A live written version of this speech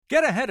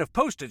Get ahead of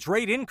postage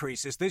rate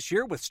increases this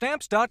year with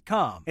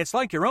Stamps.com. It's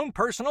like your own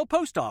personal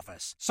post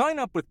office. Sign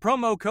up with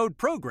promo code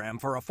PROGRAM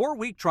for a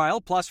 4-week trial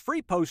plus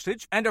free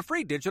postage and a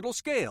free digital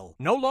scale.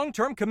 No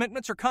long-term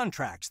commitments or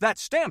contracts.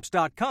 That's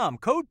Stamps.com,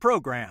 code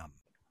PROGRAM.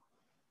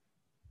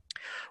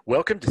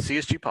 Welcome to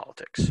CSG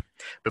Politics.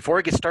 Before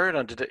I get started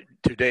on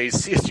today's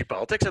CSG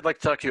Politics, I'd like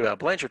to talk to you about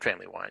Blanchard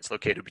Family Wines,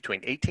 located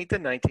between 18th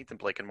and 19th and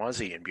Blake and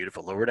Wazee in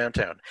beautiful lower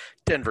downtown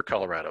Denver,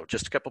 Colorado,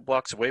 just a couple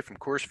blocks away from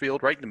Coors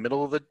Field, right in the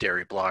middle of the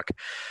dairy block.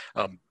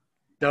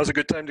 Now's a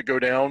good time to go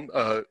down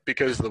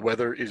because the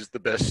weather is the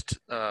best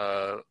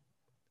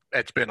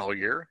it's been all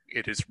year.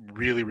 It is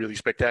really, really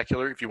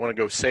spectacular. If you want to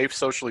go safe,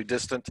 socially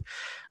distant,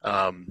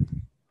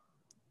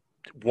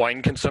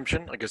 wine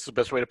consumption, I guess is the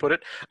best way to put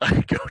it.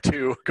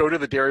 Go to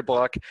the dairy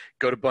block,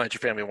 go to Blanchard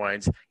Family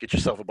Wines, get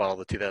yourself a bottle of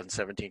the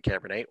 2017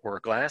 Cabernet or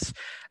a glass,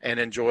 and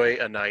enjoy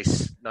a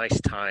nice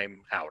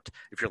time out.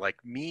 If you're like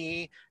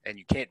me and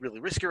you can't really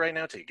risk it right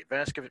now until you get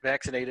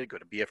vaccinated, go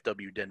to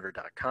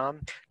bfwdenver.com,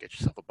 get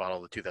yourself a bottle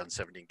of the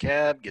 2017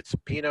 Cab, get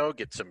some Pinot,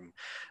 get some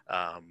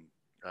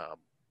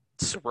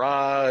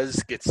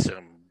Syrahs, get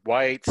some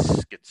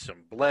whites, get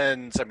some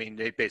blends. I mean,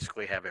 they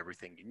basically have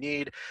everything you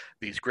need.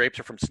 These grapes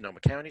are from Sonoma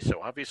County, so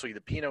obviously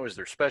the Pinot is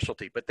their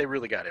specialty, but they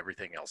really got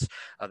everything else.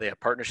 They have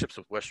partnerships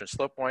with Western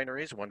Slope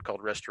wineries, one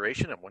called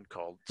Restoration and one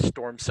called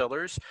Storm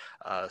Cellars.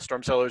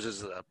 Storm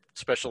Cellars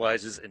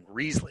specializes in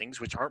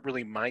Rieslings, which aren't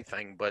really my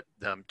thing, but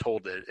I'm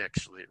told that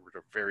actually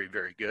are very,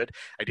 very good.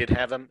 I did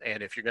have them,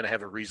 and if you're going to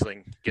have a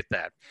Riesling, get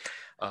that.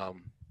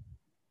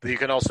 You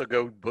can also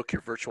go book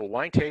your virtual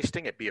wine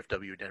tasting at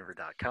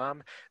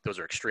bfwdenver.com. Those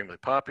are extremely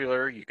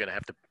popular. You're going to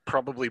have to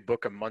probably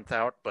book a month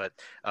out, but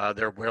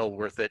they're well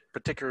worth it,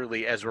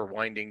 particularly as we're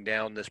winding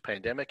down this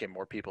pandemic and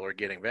more people are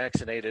getting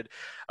vaccinated.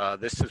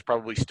 This is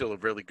probably still a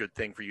really good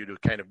thing for you to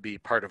kind of be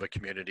part of a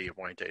community of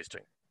wine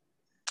tasting.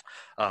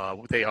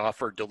 They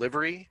offer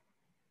delivery,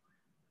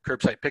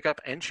 curbside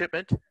pickup, and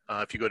shipment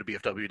if you go to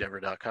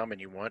bfwdenver.com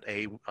and you want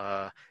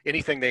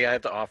anything they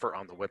have to offer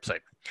on the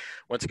website.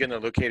 Once again, they're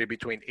located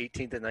between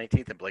 18th and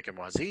 19th and Blake and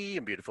Wazee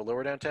in beautiful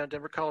lower downtown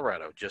Denver,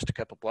 Colorado, just a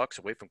couple blocks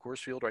away from Coors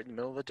Field, right in the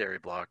middle of the dairy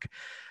block.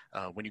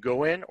 When you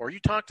go in or you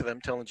talk to them,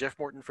 tell them Jeff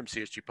Morton from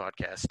CSG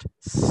Podcast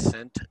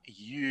sent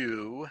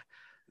you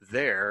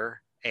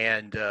there.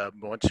 And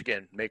once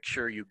again, make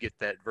sure you get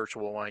that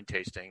virtual wine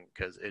tasting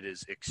because it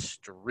is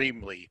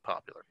extremely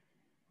popular.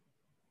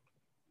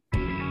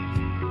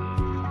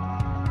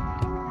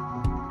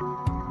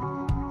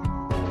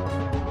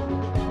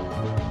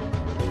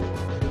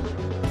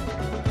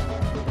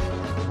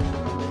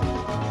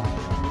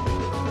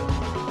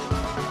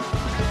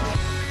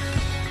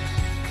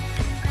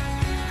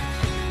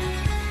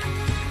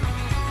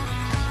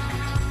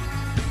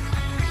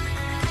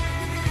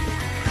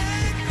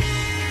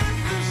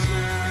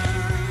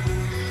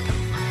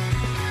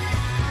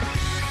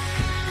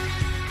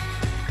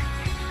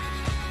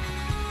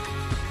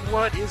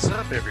 What is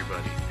up,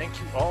 everybody? Thank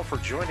you all for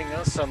joining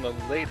us on the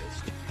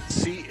latest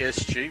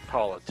CSG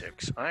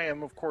Politics. I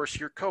am, of course,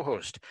 your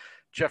co-host,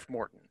 Jeff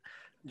Morton.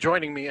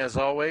 Joining me, as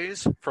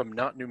always, from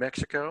not New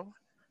Mexico,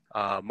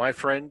 my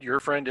friend, your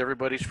friend,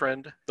 everybody's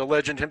friend, the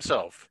legend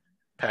himself,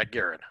 Pat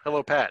Guerin.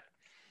 Hello, Pat.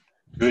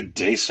 Good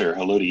day, sir.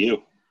 Hello to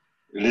you.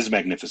 It is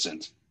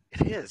magnificent.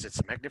 It is. It's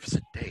a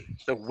magnificent day.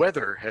 The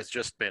weather has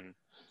just been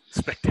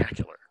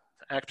spectacular.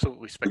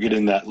 Absolutely spectacular. We're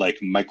getting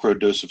that micro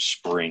dose of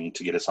spring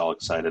to get us all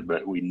excited,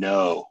 but we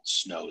know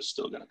snow is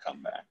still going to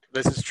come back.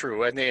 This is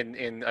true.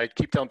 And I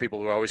keep telling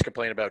people who always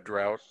complain about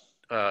drought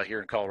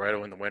here in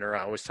Colorado in the winter,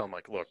 I always tell them,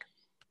 look,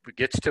 it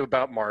gets to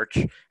about March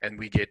and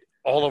we get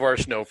all of our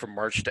snow from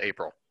March to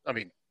April. I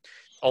mean,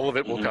 all of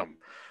it will come.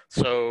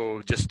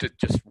 So just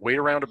wait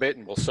around a bit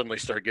and we'll suddenly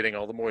start getting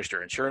all the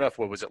moisture. And sure enough,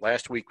 what was it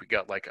last week? We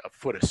got like a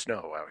foot of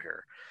snow out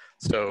here.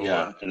 So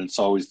yeah, and it's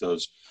always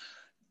those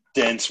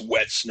dense,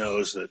 wet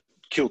snows that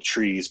kill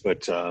trees,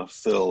 but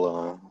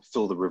fill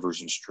the rivers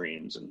and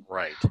streams, and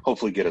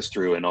hopefully get us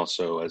through. And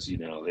also, as you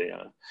know,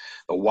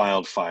 the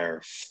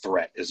wildfire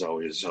threat is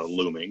always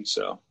looming.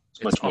 So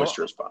as much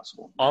moisture as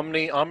possible.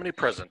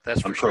 Omnipresent. That's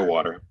for I'm sure. pro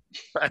water.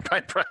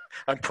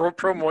 I'm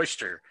pro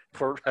moisture.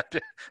 For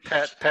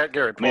Pat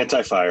Garrett. I'm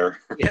anti-fire.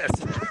 Yes.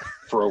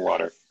 Pro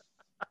water.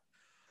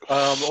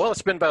 Well,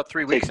 it's been about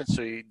 3 weeks since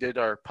we did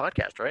our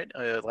podcast, right?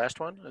 Last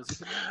one.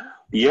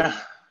 Yeah.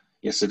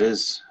 Yes, it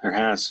is. Or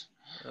has.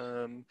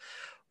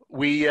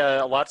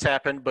 A lot's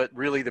happened, but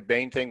really the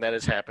main thing that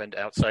has happened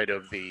outside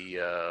of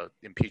the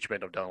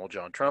impeachment of Donald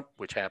John Trump,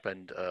 which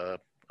happened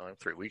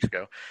 3 weeks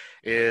ago,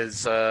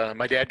 is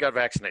my dad got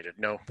vaccinated.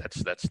 No,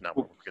 that's not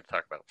what we're going to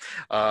talk about.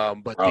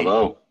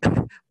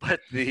 But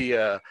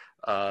the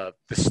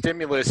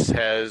stimulus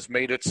has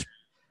made its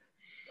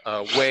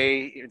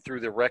way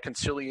through the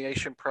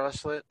reconciliation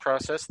process,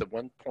 the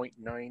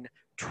 $1.9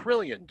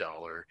 trillion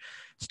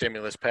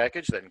stimulus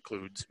package that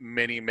includes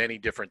many, many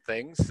different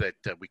things that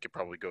we could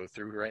probably go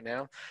through right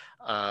now,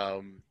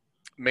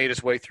 made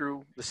its way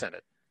through the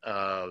Senate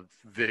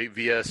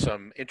via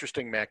some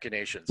interesting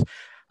machinations.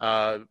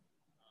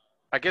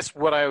 I guess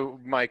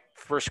my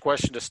first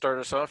question to start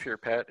us off here,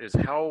 Pat, is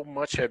how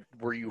much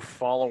were you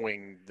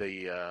following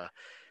the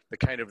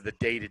kind of the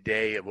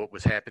day-to-day of what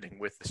was happening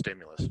with the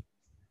stimulus?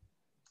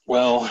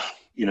 Well,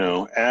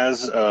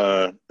 as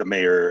the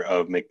mayor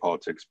of Make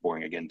Politics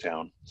Boring Again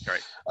Town,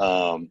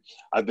 right.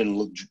 I've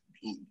been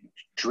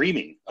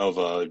dreaming of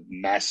a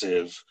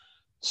massive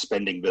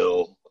spending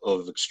bill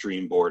of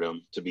extreme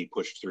boredom to be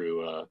pushed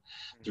through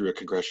a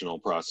congressional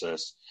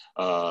process.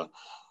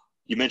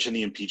 You mentioned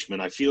the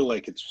impeachment. I feel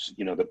like it's,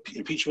 the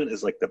impeachment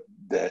is like the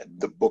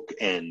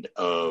bookend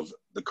of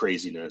the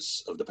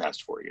craziness of the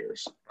past 4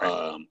 years.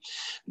 Right.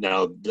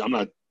 Now, I'm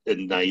not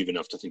naive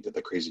enough to think that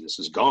the craziness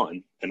is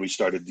gone, and we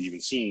started even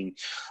seeing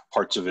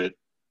parts of it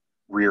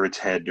rear its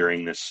head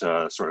during this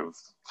sort of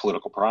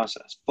political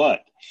process.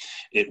 But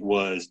it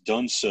was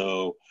done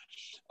so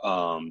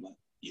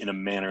in a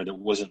manner that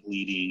wasn't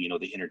leading,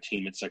 the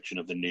entertainment section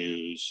of the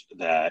news,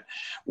 that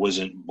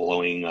wasn't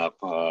blowing up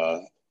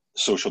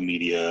social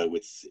media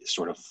with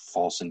sort of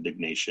false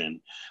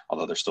indignation,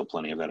 although there's still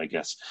plenty of that, I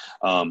guess.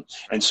 And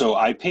so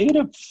I paid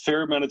a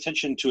fair amount of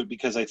attention to it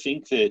because I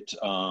think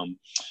that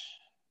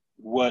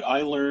what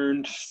I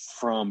learned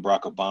from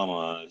Barack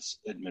Obama's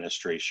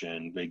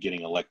administration,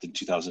 getting elected in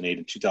 2008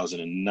 and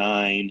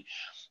 2009,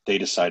 they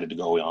decided to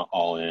go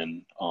all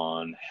in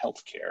on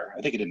healthcare.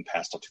 I think it didn't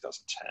pass till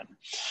 2010,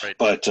 right.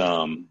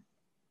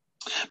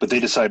 But they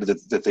decided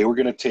that they were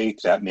going to take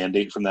that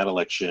mandate from that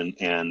election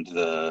and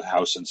the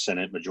House and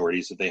Senate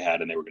majorities that they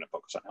had, and they were going to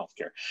focus on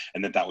healthcare,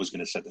 and that was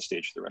going to set the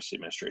stage for the rest of the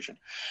administration.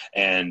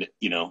 And,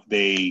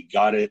 they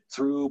got it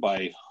through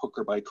by hook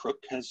or by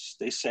crook, as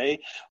they say.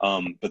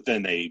 But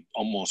then they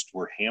almost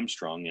were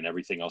hamstrung in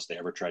everything else they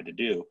ever tried to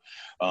do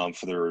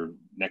for their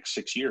next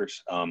 6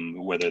 years,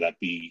 whether that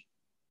be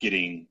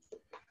getting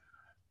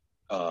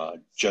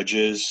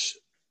judges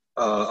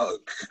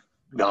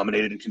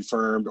nominated and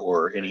confirmed,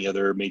 or any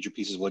other major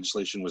pieces of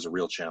legislation, was a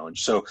real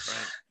challenge. So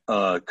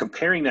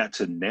comparing that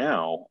to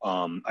now,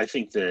 I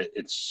think that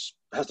it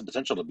has the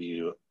potential to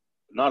be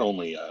not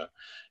only an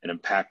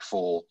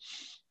impactful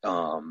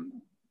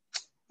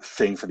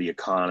thing for the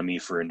economy,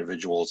 for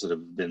individuals that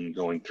have been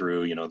going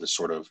through, this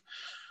sort of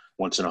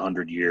once in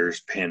 100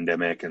 years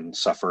pandemic and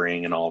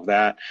suffering and all of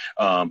that,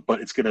 but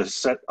it's going to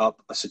set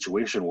up a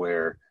situation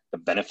where the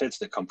benefits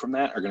that come from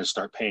that are going to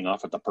start paying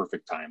off at the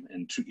perfect time.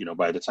 And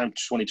by the time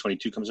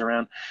 2022 comes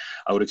around,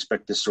 I would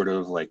expect this sort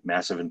of like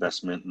massive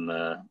investment in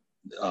the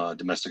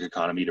domestic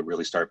economy to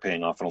really start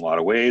paying off in a lot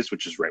of ways,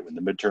 which is right when the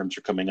midterms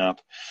are coming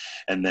up.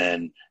 And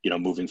then,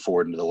 moving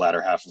forward into the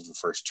latter half of the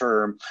first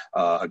term,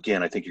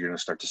 again, I think you're going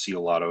to start to see a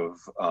lot of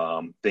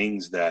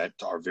things that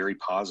are very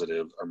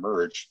positive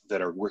emerge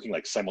that are working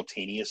like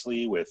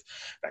simultaneously with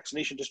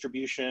vaccination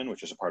distribution,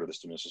 which is a part of the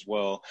stimulus as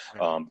well,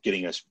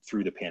 getting us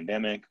through the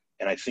pandemic.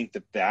 And I think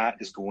that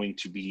is going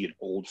to be an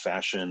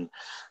old-fashioned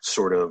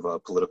sort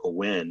of political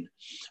win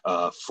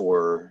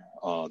for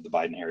the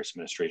Biden-Harris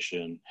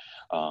administration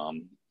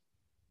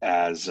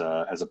as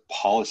a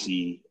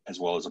policy as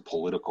well as a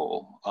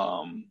political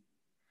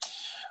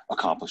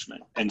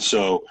accomplishment. And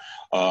so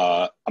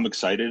I'm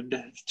excited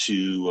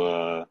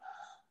to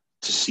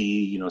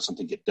see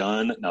something get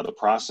done. Now the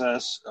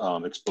process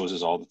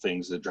exposes all the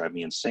things that drive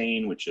me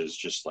insane, which is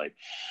just like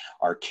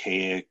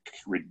archaic,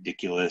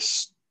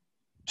 ridiculous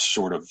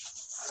sort of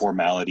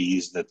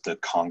formalities that the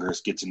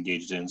Congress gets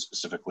engaged in,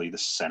 specifically the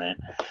Senate.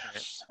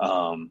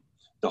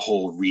 The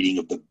whole reading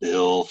of the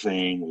bill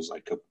thing was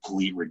like a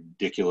complete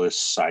ridiculous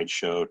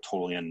sideshow,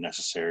 totally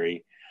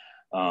unnecessary.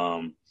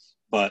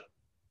 But,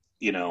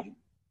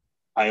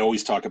 I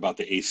always talk about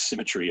the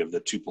asymmetry of the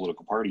two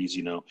political parties.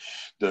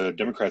 The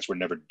Democrats were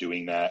never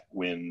doing that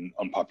when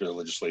unpopular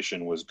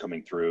legislation was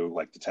coming through,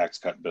 like the tax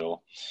cut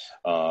bill.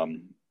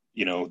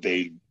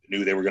 They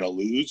knew they were going to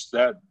lose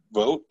that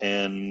vote,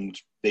 and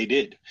they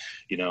did,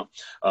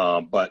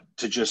 but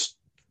to just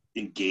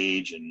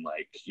engage in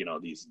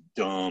these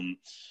dumb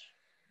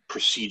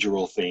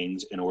procedural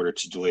things in order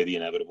to delay the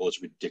inevitable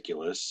is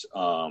ridiculous.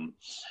 And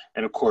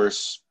of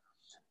course,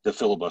 the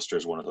filibuster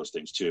is one of those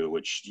things too,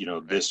 which,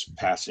 this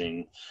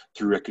passing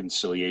through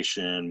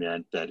reconciliation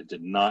meant that it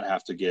did not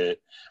have to get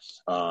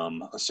a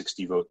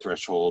 60 vote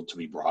threshold to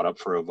be brought up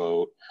for a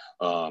vote.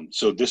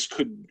 So this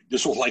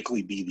will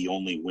likely be the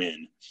only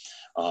win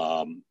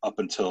up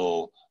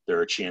until there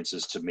are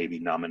chances to maybe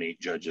nominate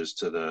judges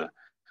to the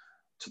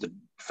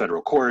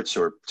federal courts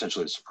or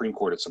potentially the Supreme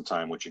Court at some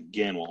time, which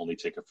again will only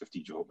take a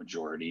 50 vote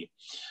majority.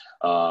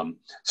 A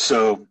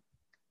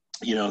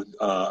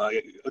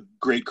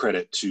great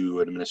credit to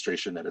an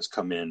administration that has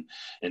come in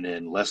and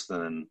in less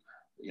than,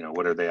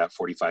 what are they at,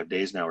 45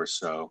 days now or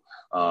so,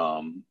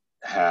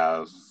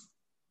 have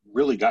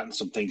really gotten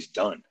some things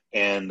done.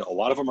 And a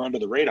lot of them are under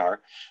the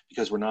radar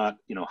because we're not,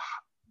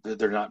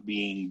 they're not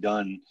being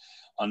done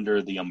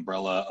under the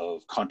umbrella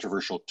of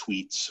controversial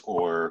tweets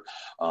or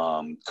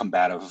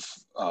combative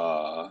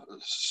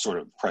sort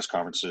of press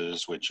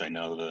conferences, which I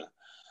know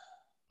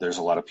there's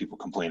a lot of people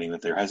complaining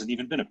that there hasn't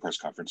even been a press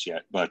conference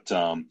yet. But,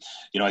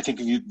 I think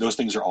those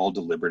things are all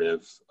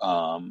deliberative.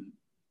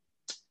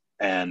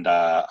 And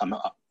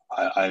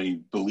I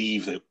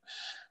believe that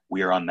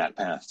we are on that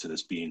path to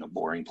this being a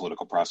boring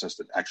political process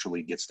that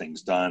actually gets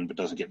things done, but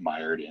doesn't get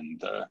mired in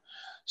the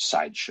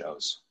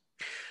sideshows.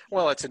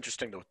 Well, it's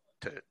interesting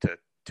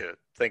to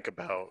think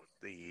about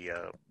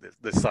the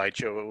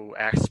sideshow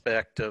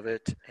aspect of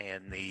it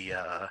and the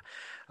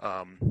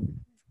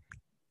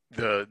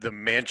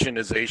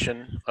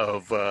mansionization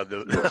of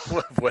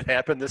of what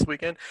happened this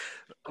weekend.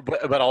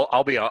 But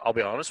I'll be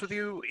honest with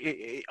you.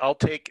 I'll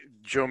take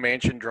Joe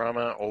Manchin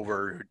drama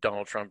over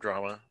Donald Trump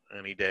drama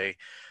any day.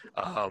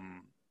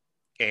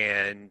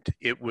 And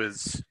it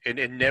was, and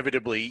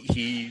inevitably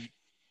he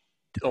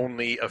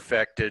only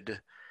affected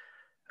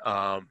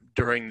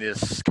during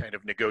this kind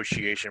of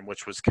negotiation,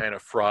 which was kind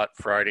of fraught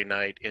Friday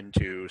night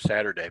into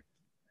Saturday.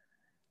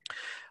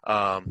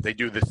 They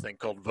do this thing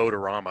called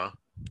Votorama,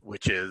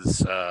 which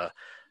is,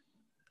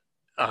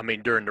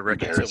 during the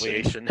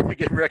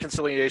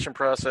reconciliation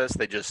process,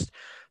 they just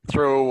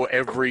throw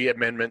every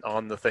amendment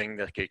on the thing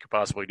that they could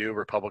possibly do.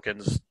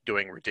 Republicans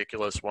doing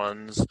ridiculous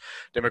ones,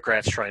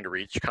 Democrats trying to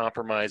reach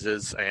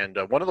compromises, and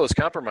one of those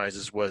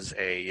compromises was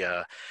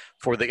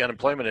for the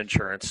unemployment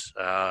insurance,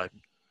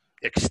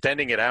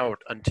 extending it out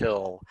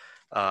until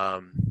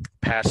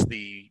past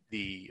the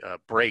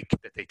break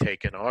that they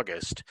take in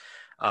August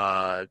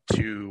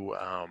to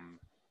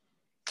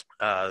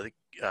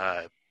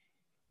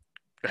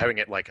having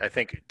it, like, I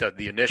think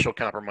the initial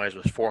compromise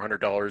was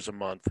 $400 a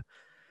month,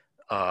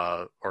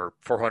 or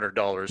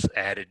 $400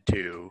 added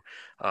to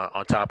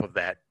on top of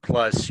that,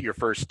 plus your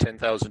first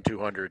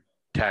 $10,200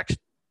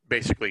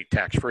 basically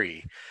tax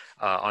free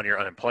on your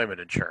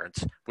unemployment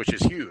insurance, which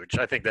is huge.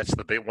 I think that's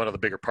one of the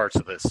bigger parts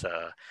of this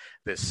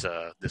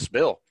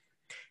bill,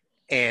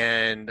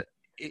 and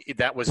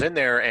that was in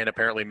there. And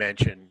apparently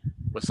Manchin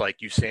was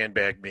like, "You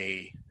sandbagged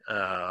me.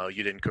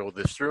 You didn't go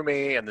this through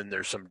me." And then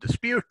there's some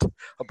dispute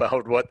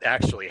about what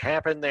actually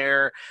happened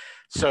there.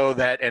 So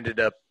that ended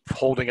up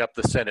holding up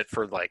the Senate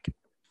for like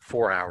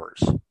 4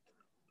 hours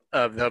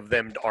of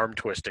them arm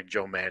twisting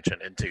Joe Manchin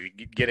into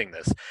getting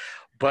this.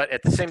 But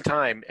at the same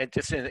time, and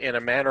just in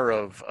a manner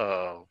of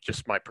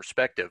just my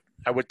perspective,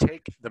 I would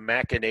take the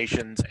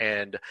machinations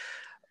and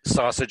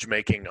sausage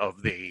making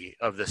of the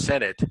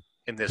Senate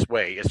in this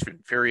way, as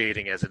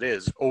infuriating as it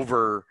is,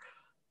 over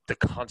the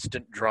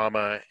constant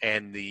drama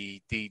and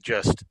the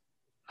just,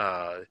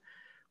 for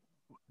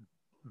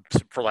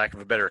lack of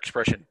a better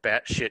expression,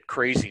 batshit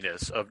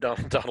craziness of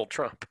Donald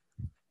Trump.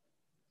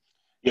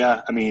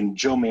 Yeah, I mean,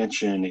 Joe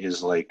Manchin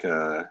is like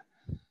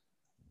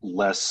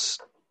less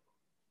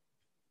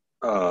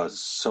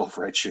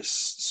self-righteous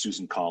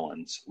Susan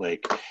Collins.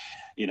 Like,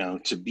 you know,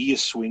 to be a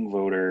swing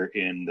voter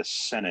in the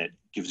Senate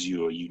gives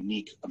you a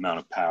unique amount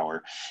of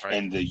power. Right.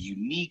 And the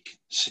unique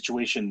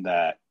situation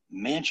that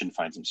Manchin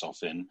finds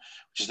himself in,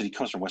 which is that he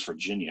comes from West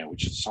Virginia,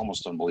 which is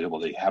almost unbelievable.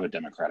 They have a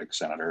Democratic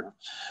senator,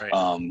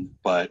 right.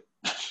 But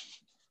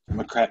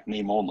Democrat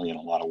name only in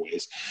a lot of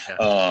ways.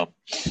 Yeah.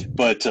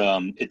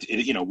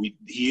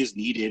 He is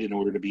needed in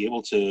order to be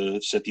able to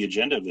set the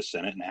agenda of the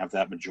Senate and have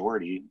that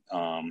majority,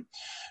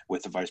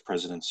 with the vice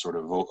president sort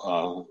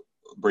of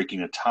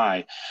breaking a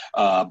tie.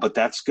 But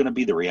that's going to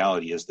be the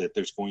reality, is that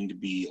there's going to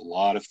be a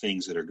lot of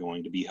things that are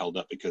going to be held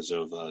up because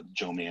of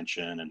Joe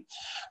Manchin, and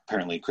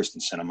apparently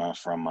Kristen Sinema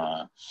from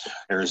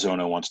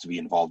Arizona wants to be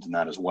involved in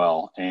that as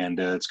well. And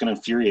it's going to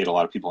infuriate a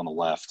lot of people on the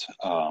left.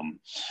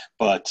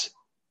 But,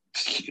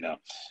 you know,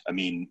 I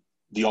mean,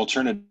 the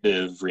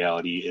alternative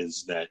reality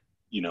is that,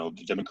 you know,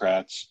 the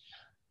Democrats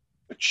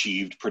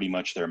achieved pretty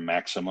much their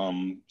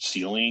maximum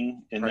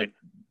ceiling in the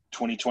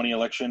 2020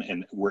 election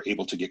and were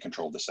able to get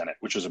control of the Senate,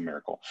 which was a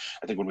miracle.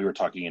 I think when we were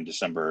talking in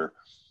December,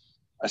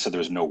 I said there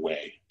was no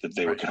way that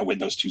they were going to win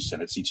those 2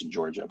 Senate seats in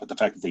Georgia. But the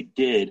fact that they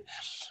did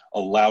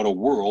allowed a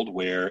world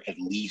where at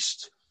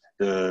least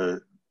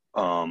the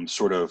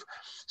sort of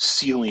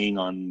ceiling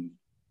on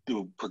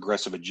the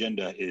progressive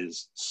agenda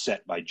is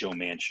set by Joe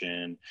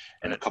Manchin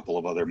and a couple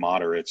of other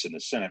moderates in the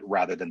Senate,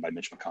 rather than by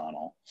Mitch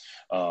McConnell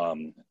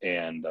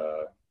and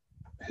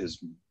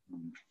his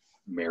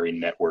merry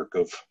network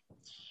of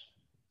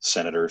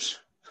senators.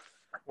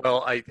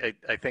 Well, I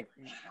think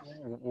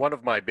one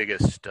of my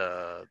biggest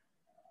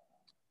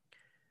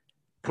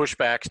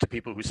pushbacks to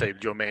people who say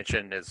Joe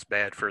Manchin is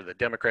bad for the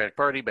Democratic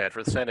Party, bad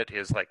for the Senate,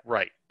 is like,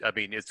 right. I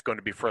mean, it's going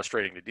to be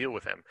frustrating to deal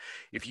with him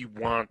if you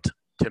want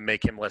to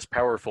make him less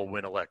powerful,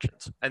 win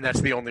elections, and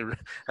that's the only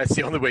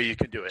way you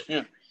can do it.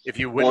 Yeah. If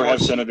you win, or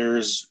have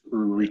senators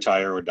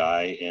retire or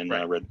die that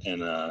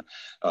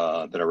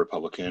are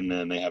Republican,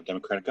 and they have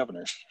Democratic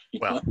governors.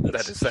 Well,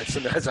 that's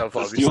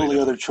the only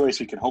other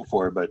choice we can hope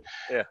for. But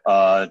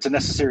it's a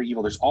necessary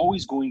evil. There's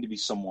always going to be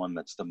someone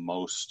that's the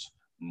most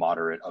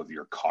moderate of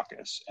your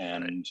caucus,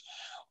 and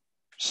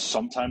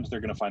sometimes they're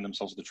going to find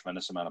themselves with a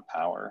tremendous amount of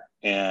power.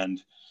 And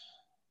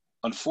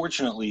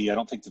unfortunately, I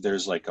don't think that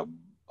there's like a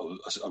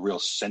real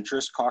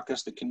centrist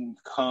caucus that can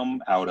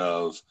come out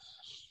of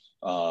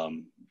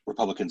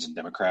Republicans and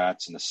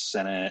Democrats in the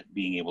Senate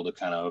being able to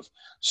kind of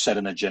set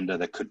an agenda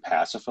that could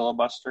pass a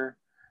filibuster.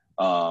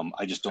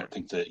 I just don't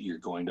think that you're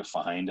going to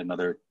find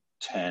another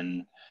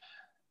 10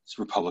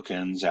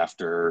 Republicans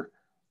after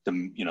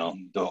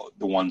the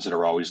ones that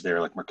are always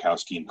there, like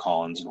Murkowski and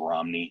Collins and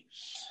Romney,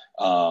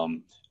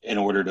 in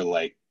order to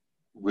like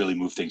really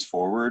move things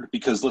forward.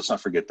 Because let's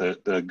not forget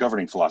the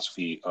governing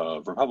philosophy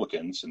of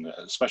Republicans, and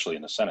especially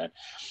in the Senate,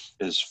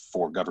 is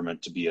for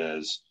government to be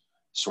as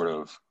sort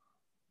of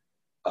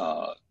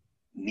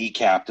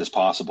kneecapped as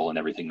possible in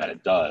everything that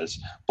it does,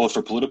 both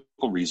for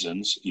political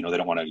reasons. They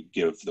don't want to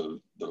give the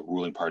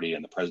ruling party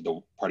and the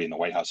president party in the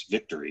White House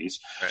victories,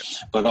 right,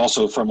 but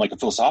also from like a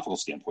philosophical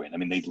standpoint. I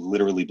mean, they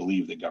literally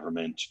believe that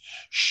government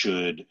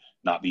should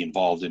not be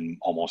involved in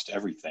almost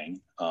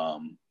everything,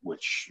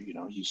 which,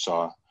 you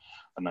saw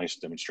a nice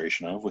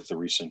demonstration of with the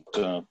recent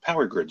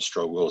power grid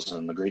struggles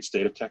in the great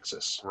state of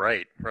Texas.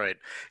 Right.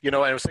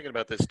 I was thinking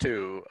about this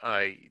too.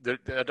 I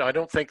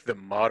don't think the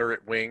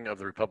moderate wing of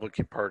the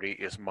Republican Party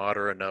is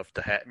moderate enough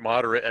to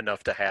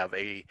have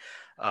a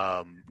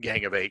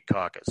Gang of Eight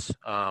caucus.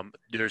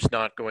 There's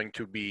not going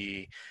to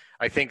be.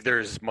 I think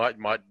there's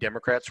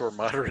Democrats who are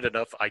moderate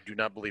enough. I do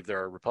not believe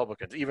there are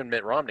Republicans. Even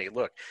Mitt Romney.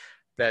 Look,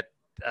 that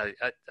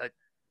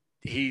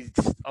he's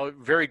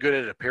very good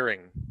at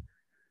appearing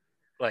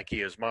like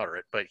he is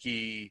moderate, but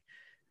he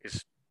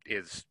is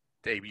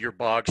your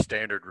bog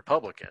standard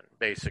Republican,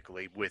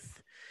 basically,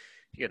 with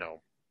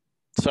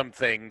some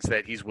things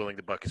that he's willing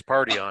to buck his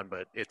party on.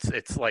 But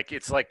it's like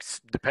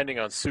depending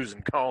on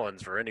Susan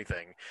Collins for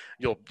anything,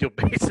 you'll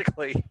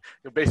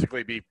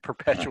basically be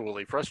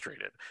perpetually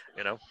frustrated.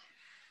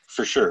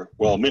 For sure.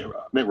 Well, Mitt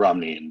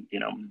Romney,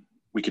 and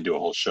we could do a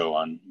whole show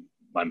on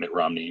my Mitt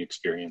Romney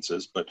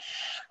experiences, but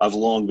I've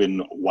long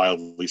been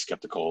wildly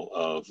skeptical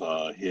of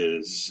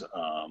his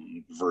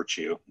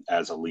virtue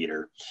as a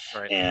leader.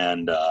 Right.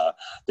 And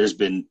there's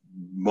been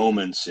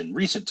moments in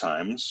recent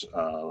times,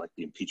 like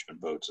the impeachment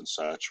votes and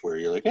such, where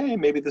you're like, hey,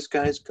 maybe this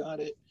guy's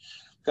got it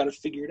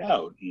figured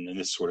out, and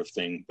this sort of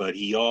thing. But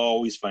he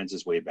always finds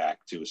his way back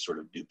to a sort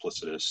of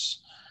duplicitous,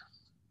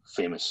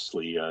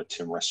 famously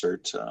Tim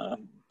Russert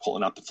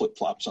pulling out the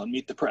flip-flops on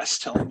Meet the Press,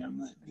 telling him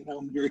that,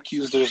 you're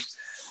accused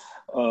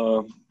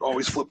of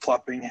always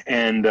flip-flopping.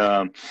 And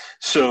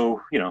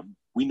so,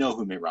 we know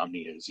who Mitt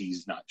Romney is.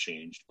 He's not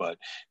changed. But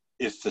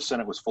if the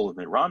Senate was full of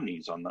Mitt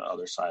Romneys on the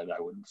other side, I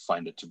would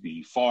find it to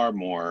be far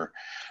more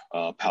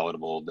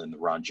palatable than the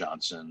Ron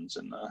Johnsons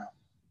and the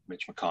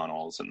Mitch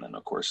McConnells, and then,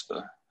 of course,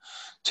 the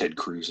Ted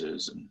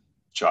Cruzes and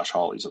Josh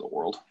Hawleys of the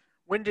world.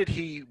 When did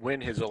he win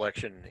his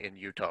election in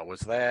Utah? Was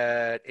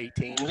that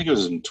 18? I think it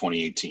was in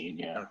 2018,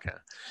 yeah. Okay.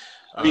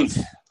 I mean,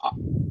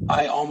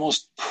 I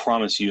almost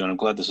promise you, and I'm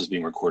glad this is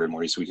being recorded,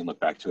 Maurice, so we can look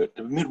back to it,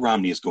 Mitt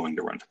Romney is going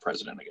to run for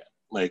president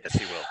again. Yes,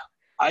 he will.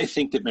 I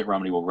think that Mitt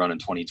Romney will run in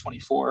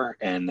 2024,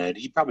 and that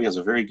he probably has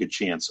a very good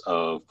chance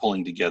of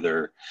pulling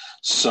together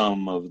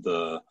some of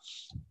the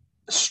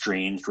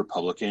estranged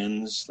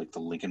Republicans, like the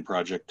Lincoln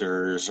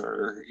Projectors,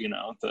 or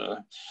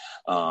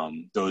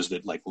those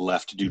that like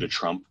left due to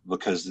Trump,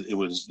 because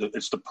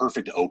it's the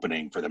perfect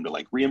opening for them to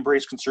like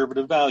re-embrace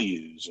conservative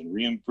values and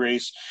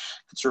re-embrace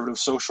conservative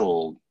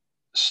social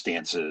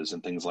stances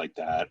and things like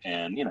that.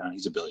 And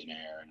he's a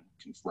billionaire and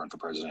can run for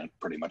president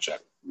pretty much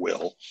at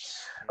will.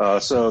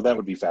 So that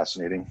would be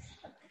fascinating.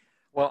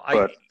 Well,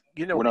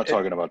 we're not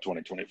talking about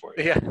 2024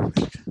 yet. Yeah,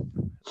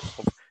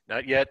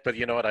 not yet. But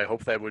you know what? I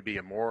hope that would be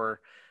a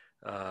more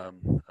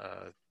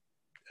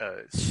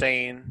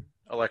sane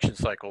election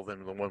cycle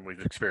than the one we've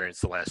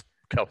experienced the last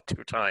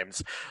two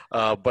times.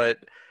 But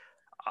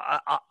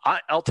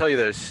I'll tell you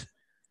this: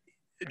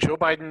 Joe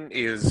Biden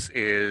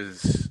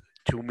is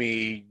to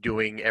me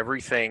doing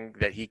everything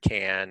that he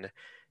can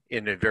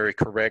in a very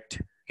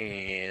correct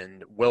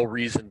and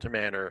well-reasoned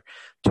manner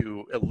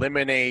to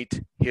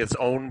eliminate his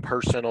own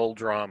personal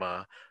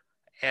drama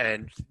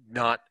and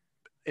not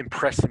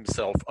impress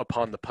himself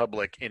upon the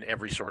public in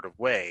every sort of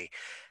way.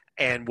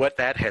 And what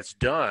that has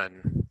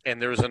done,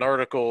 and there's an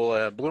article,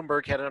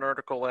 Bloomberg had an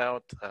article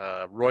out,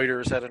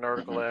 Reuters had an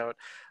article out,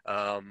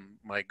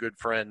 my good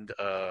friend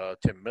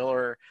Tim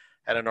Miller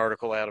had an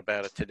article out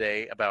about it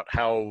today, about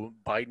how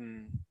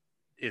Biden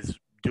is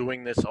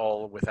doing this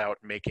all without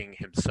making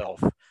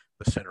himself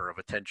the center of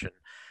attention,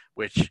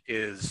 which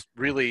is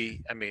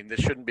really, this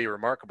shouldn't be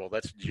remarkable.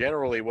 That's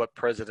generally what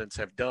presidents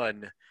have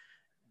done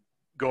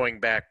going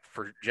back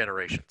for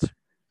generations.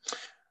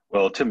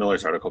 Well, Tim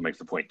Miller's article makes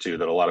the point, too,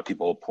 that a lot of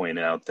people point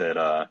out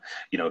that,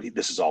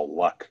 this is all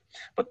luck.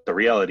 But the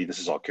reality, this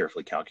is all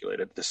carefully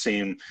calculated. The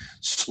same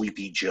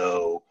Sleepy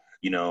Joe,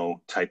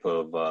 type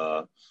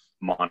of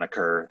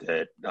moniker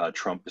that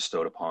Trump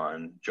bestowed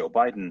upon Joe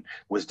Biden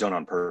was done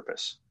on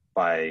purpose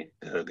by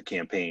the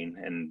campaign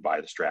and by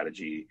the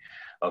strategy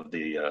of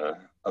the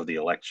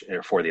election,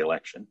 or for the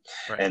election.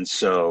 Right. And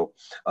so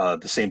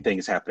the same thing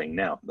is happening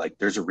now. Like,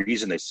 there's a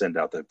reason they send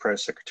out the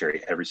press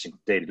secretary every single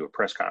day to do a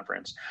press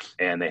conference,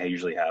 and they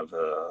usually have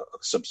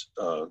some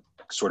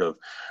sort of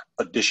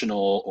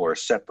additional or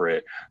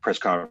separate press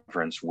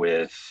conference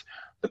with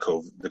the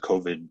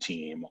COVID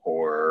team,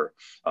 or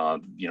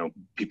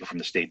people from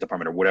the State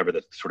Department, or whatever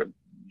the sort of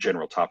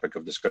general topic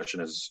of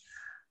discussion is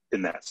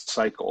in that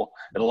cycle.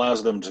 It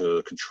allows them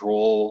to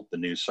control the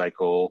news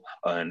cycle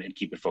and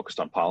keep it focused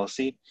on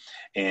policy,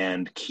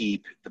 and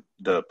keep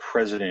the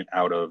president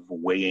out of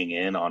weighing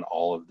in on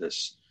all of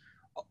this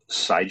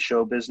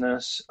sideshow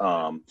business.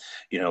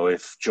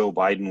 If Joe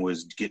Biden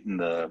was getting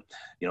the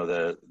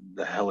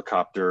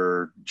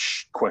helicopter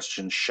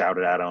questions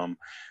shouted at him,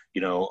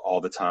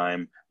 all the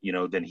time,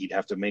 then he'd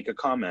have to make a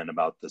comment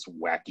about this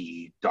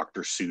wacky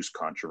Dr. Seuss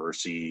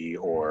controversy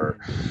or,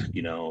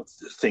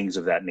 things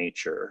of that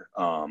nature.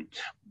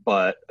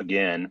 But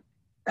again,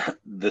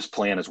 this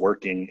plan is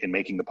working in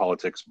making the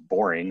politics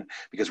boring,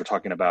 because we're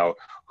talking about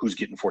who's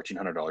getting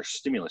 $1,400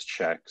 stimulus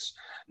checks,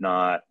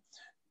 not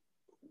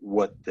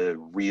what the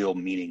real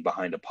meaning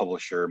behind a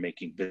publisher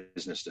making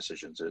business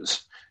decisions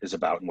is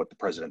about, and what the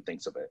president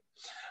thinks of it.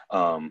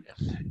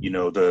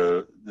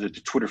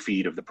 The Twitter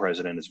feed of the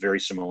president is very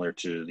similar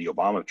to the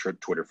Obama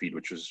Twitter feed,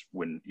 which was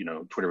when,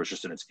 Twitter was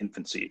just in its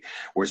infancy,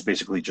 where it's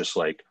basically just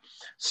like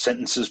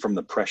sentences from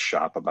the press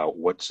shop about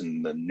what's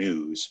in the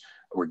news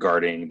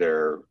regarding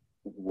their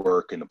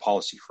work in the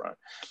policy front.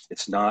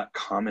 It's not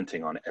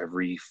commenting on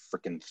every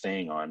freaking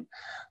thing on,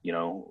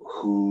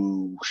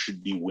 who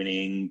should be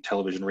winning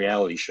television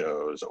reality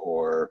shows,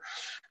 or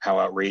how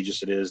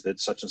outrageous it is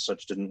that such and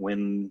such didn't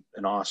win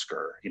an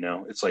Oscar.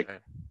 It's like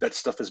that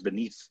stuff is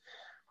beneath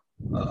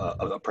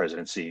a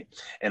presidency.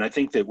 And I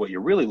think that what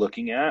you're really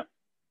looking at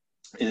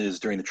is,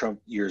 during the Trump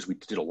years, we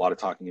did a lot of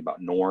talking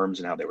about norms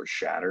and how they were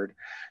shattered,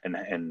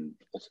 and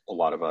a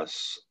lot of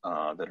us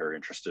that are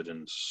interested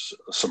in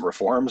some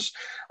reforms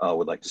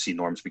would like to see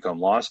norms become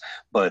laws.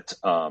 But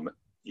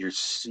you're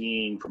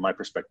seeing, from my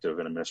perspective,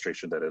 an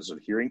administration that is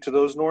adhering to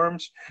those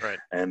norms, right,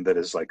 and that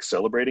is like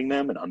celebrating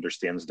them and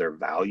understands their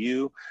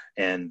value,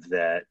 and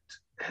that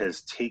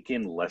has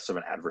taken less of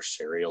an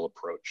adversarial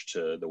approach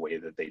to the way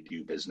that they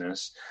do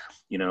business.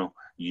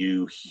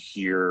 You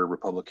hear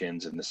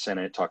Republicans in the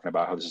Senate talking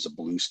about how this is a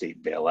blue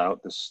state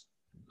bailout, this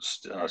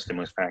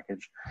stimulus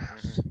package,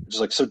 which is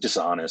like so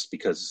dishonest,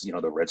 because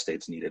the red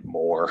states needed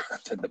more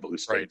than the blue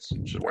states,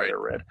 which is why they're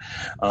red.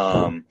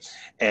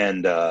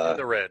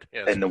 The red,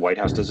 yes. And the White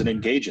House doesn't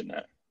engage in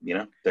that.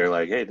 They're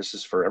like, hey, this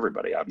is for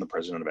everybody. I'm the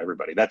president of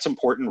everybody. That's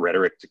important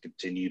rhetoric to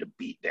continue to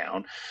beat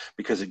down,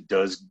 because it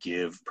does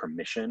give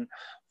permission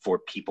for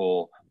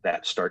people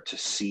that start to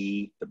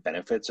see the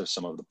benefits of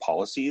some of the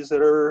policies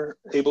that are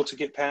able to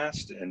get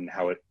passed and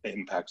how it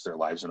impacts their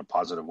lives in a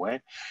positive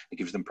way. It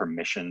gives them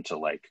permission to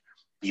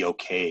be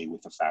okay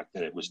with the fact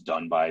that it was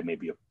done by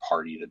maybe a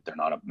party that they're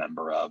not a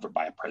member of, or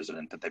by a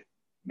president that they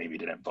maybe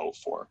didn't vote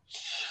for.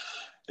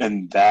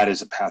 And that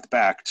is a path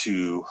back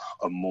to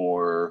a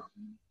more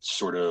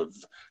sort of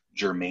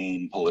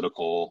germane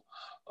political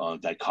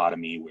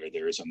dichotomy, where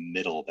there is a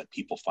middle that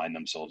people find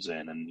themselves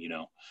in. And,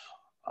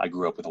 I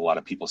grew up with a lot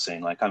of people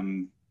saying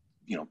I'm,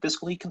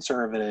 fiscally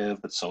conservative,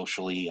 but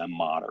socially I'm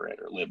moderate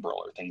or liberal,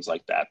 or things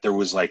like that. There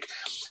was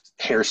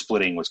hair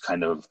splitting was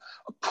kind of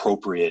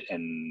appropriate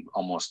and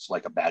almost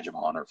like a badge of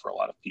honor for a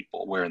lot of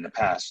people, where in the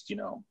past,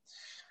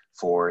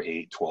 for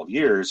 12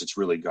 years, it's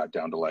really got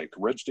down to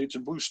red states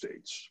and blue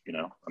states. I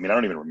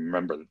don't even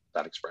remember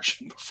that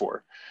expression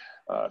before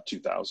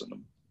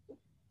 2000.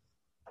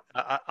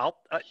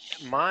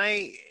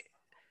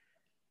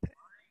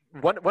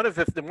 One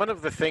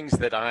of the things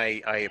that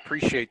I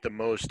appreciate the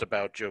most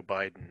about Joe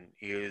Biden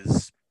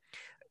is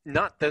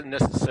not that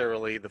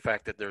necessarily the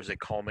fact that there's a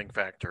calming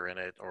factor in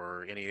it,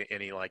 or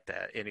anything like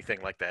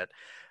that.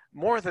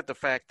 More that the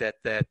fact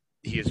that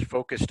he is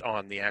focused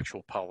on the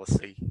actual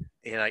policy.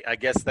 And I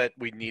guess that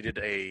we needed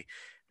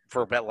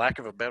for lack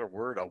of a better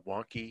word, a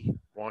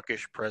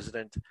wonkish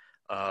president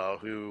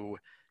who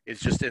is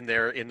just in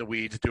there in the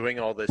weeds doing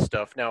all this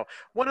stuff. Now,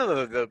 one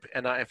of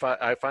if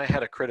I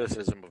had a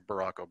criticism of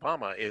Barack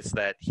Obama, is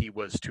that he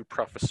was too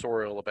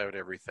professorial about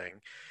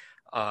everything.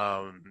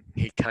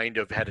 He kind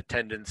of had a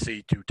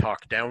tendency to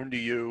talk down to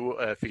you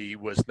if he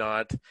was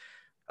not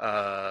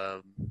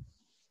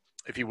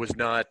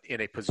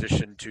in a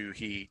position to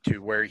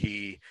where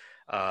he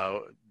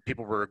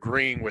people were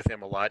agreeing with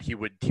him a lot. He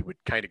would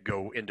kind of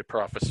go into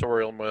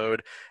professorial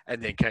mode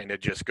and then kind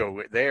of just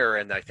go there.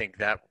 And I think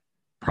that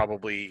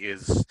probably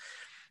is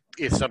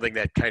something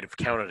that kind of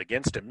counted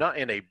against him, not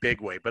in a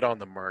big way, but on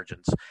the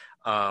margins.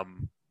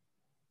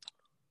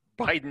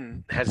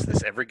 Biden has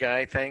this every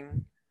guy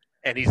thing,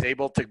 and he's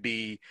able to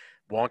be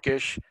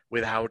wonkish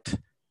without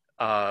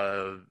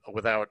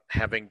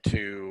having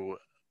to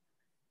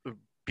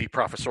be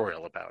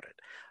professorial about it.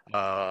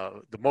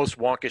 The most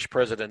wonkish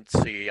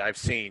presidency I've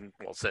seen,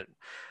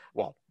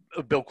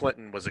 Bill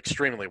Clinton was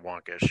extremely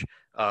wonkish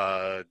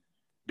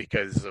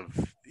because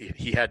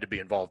he had to be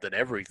involved in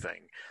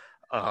everything.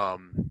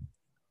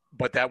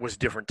 But that was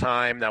different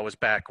time. That was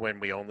back when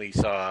we only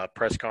saw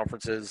press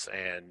conferences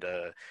and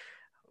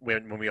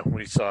when we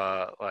only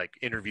saw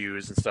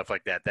interviews and stuff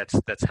like that.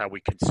 That's how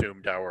we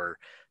consumed our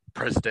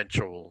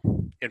presidential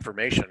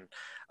information.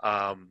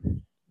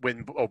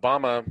 When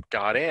Obama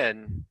got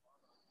in,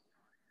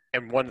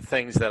 And one of the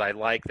things that I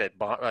like that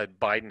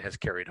Biden has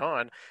carried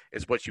on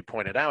is what you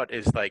pointed out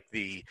is like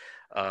the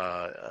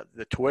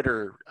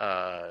Twitter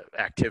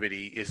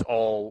activity is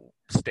all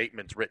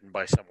statements written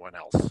by someone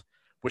else,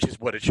 which is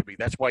what it should be.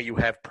 That's why you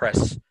have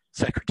press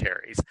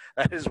secretaries.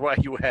 That is why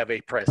you have a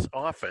press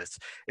office.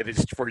 It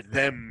is for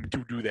them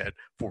to do that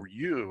for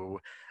you.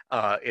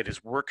 It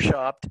is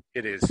workshopped.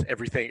 It is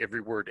everything.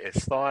 Every word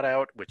is thought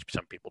out, which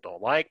some people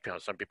don't like.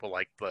 Some people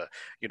like the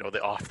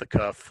off the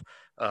cuff,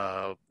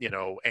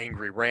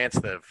 angry rants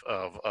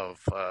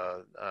of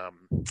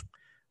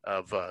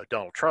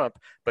Donald Trump.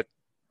 But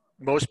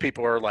most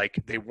people are like,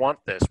 they want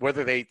this,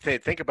 whether they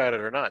think about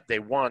it or not. They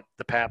want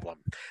the pablum.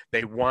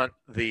 They want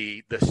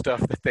the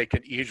stuff that they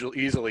can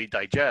easily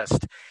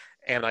digest.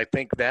 And I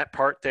think that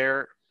part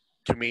there,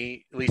 to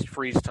me, at least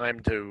frees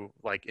time to,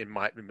 in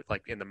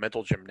the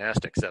mental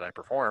gymnastics that I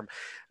perform,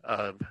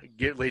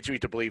 leads me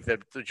to believe that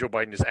Joe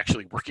Biden is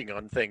actually working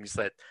on things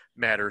that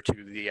matter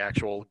to the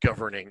actual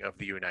governing of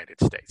the United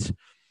States.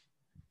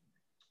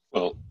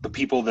 Well, the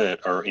people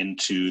that are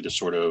into the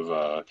sort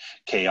of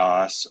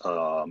chaos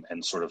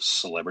and sort of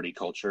celebrity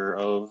culture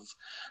of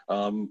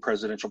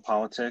presidential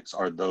politics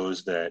are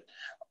those that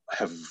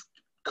have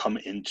come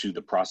into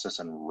the process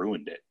and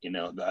ruined it.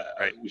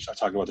 Right. We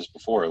talked about this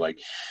before,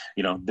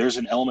 there's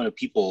an element of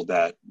people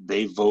that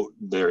they vote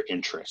their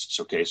interests.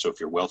 Okay. So if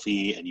you're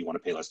wealthy and you want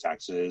to pay less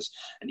taxes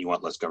and you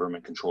want less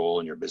government control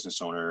and you're a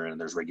business owner and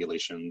there's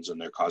regulations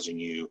and they're causing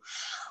you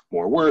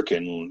more work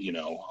and,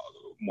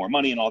 more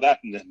money and all that,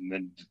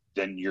 and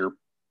then your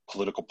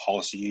political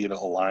policy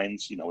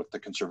aligns, with the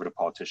conservative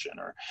politician.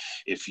 Or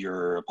if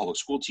you're a public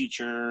school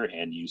teacher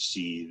and you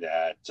see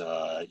that,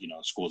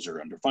 schools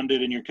are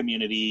underfunded in your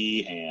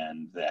community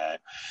and that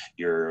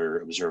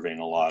you're observing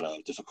a lot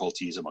of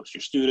difficulties amongst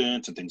your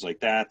students and things like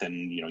that,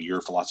 then,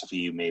 your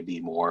philosophy may be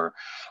more,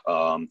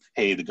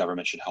 hey, the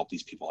government should help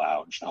these people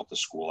out and should help the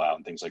school out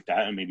and things like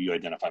that. And maybe you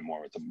identify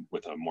more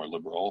with a more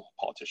liberal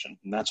politician.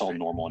 And that's all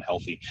normal and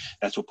healthy.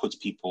 That's what puts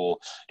people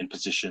in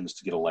positions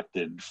to get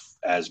elected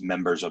as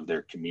members of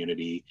their community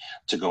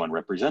to go and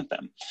represent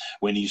them.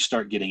 When you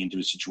start getting into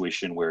a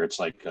situation where it's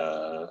like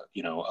a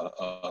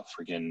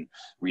friggin'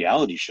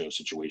 reality show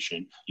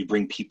situation, you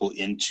bring people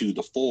into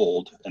the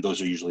fold, and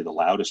those are usually the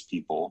loudest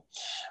people,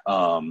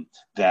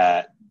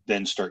 that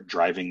then start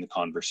driving the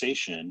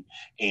conversation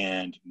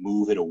and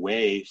move it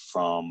away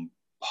from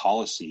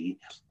policy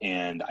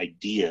and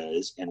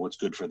ideas and what's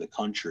good for the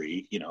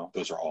country.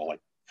 Those are all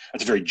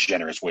that's a very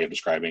generous way of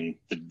describing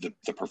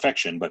the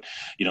perfection, but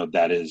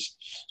that is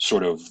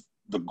sort of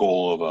the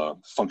goal of a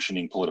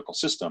functioning political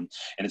system.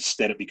 And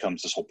instead it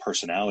becomes this whole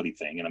personality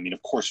thing. And I mean,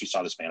 of course, you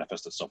saw this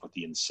manifest itself with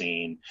the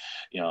insane,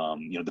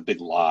 the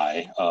big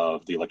lie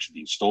of the election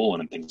being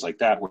stolen and things like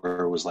that,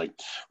 where it was like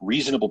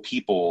reasonable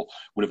people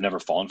would have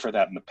never fallen for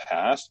that in the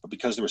past. But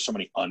because there were so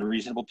many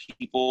unreasonable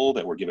people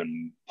that were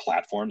given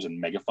platforms and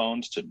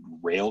megaphones to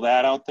rail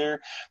that out there,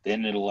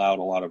 then it allowed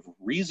a lot of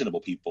reasonable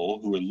people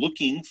who were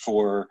looking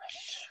for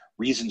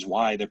reasons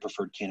why their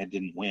preferred candidate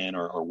didn't win,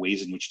 or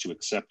ways in which to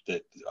accept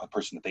that a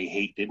person that they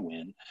hate did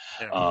win.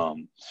 Yeah.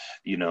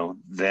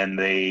 Then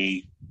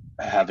they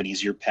have an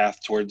easier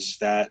path towards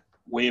that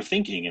way of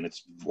thinking, and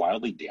it's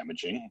wildly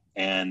damaging.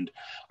 And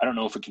I don't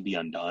know if it can be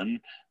undone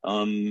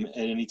at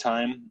any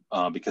time,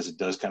 because it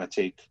does kind of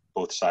take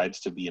both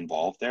sides to be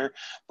involved there.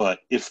 But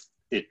if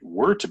it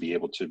were to be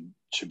able to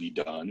be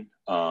done,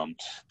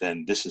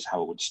 then this is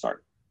how it would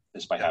start.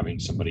 Is by having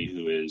somebody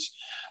who is,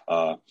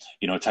 a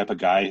type of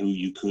guy who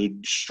you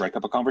could strike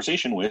up a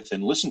conversation with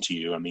and listen to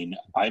you. I mean,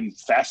 I'm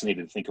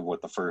fascinated to think of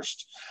what the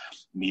first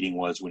meeting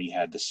was when he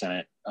had the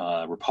Senate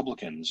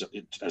Republicans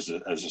as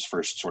his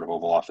first sort of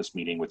Oval Office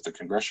meeting with the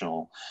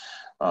congressional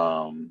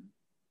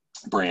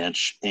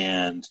branch.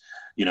 And,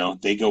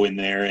 they go in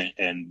there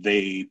and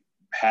they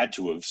had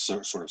to have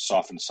sort of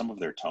softened some of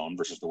their tone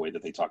versus the way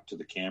that they talked to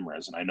the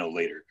cameras. And I know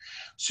later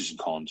Susan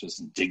Collins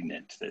was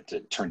indignant that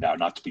it turned out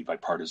not to be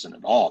bipartisan at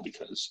all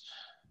because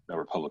no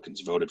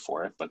Republicans voted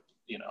for it. But,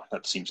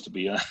 that seems to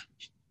be an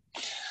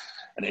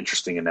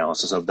interesting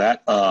analysis of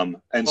that.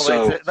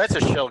 That's a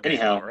shell game,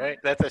 anyhow, right?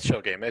 That's a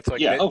shell game. It's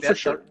like, for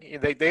sure.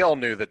 They all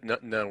knew that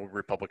no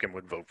Republican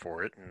would vote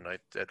for it.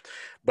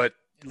 But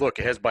look,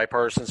 it has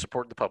bipartisan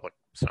support in the public.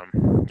 So,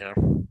 yeah.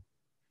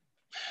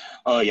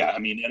 I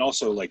mean, and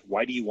also,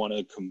 why do you want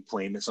to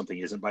complain that something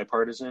isn't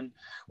bipartisan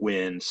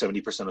when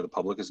 70% of the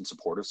public is in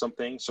support of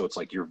something? So it's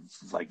like you're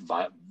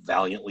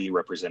valiantly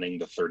representing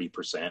the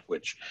 30%,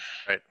 which,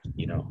 right.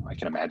 I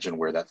can imagine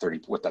what that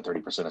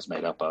 30% is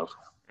made up of.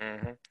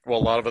 Mm-hmm. Well,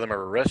 a lot of them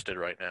are arrested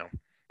right now.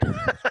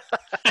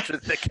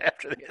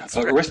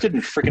 Arrested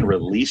and freaking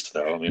released,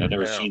 though. I mean, I've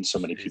never seen so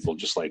many people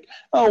just why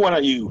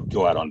don't you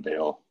go out on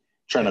bail?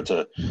 Try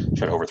to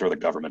overthrow the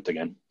government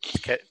again.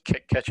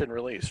 Catch and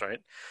release,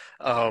 right?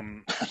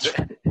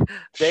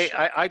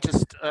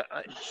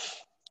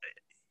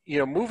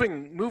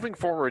 Moving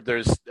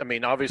forward,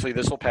 obviously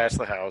this will pass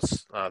the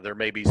House. There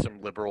may be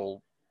some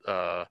liberal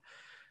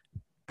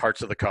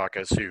parts of the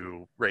caucus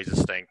who raise a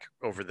stink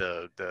over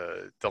the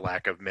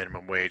lack of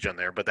minimum wage on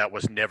there, but that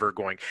was never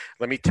going.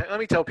 Let me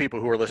tell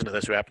people who are listening to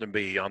this who happen to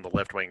be on the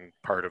left wing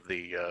part of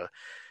the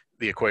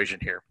equation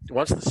here.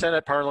 Once the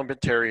Senate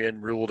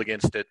parliamentarian ruled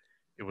against it,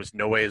 it was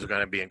no way it was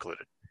going to be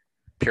included.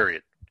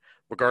 Period.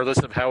 Regardless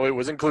of how it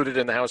was included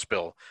in the House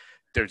bill,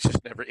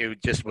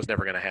 it just was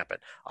never going to happen.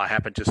 I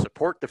happen to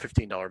support the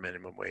 $15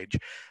 minimum wage.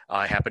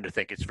 I happen to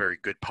think it's very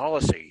good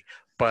policy,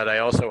 but I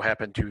also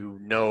happen to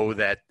know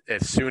that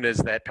as soon as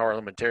that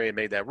parliamentarian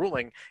made that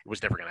ruling, it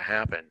was never going to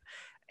happen.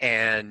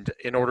 And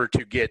in order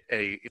to get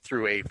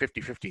through a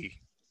 50-50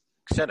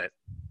 Senate,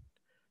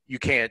 you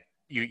can't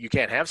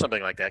have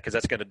something like that because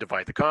that's going to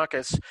divide the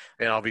caucus,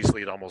 and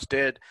obviously it almost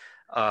did.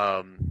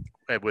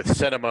 With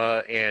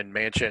Sinema and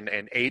Manchin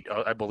and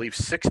I believe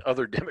 6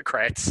 other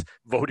Democrats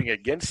voting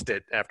against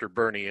it after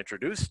Bernie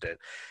introduced it,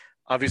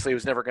 obviously it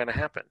was never going to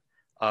happen.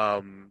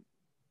 And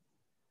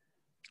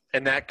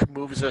that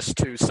moves us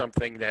to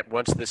something that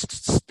once this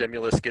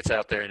stimulus gets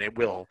out there, and it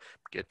will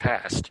get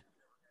passed.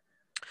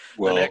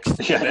 Well,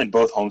 and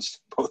both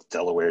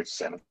Delaware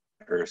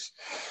senators.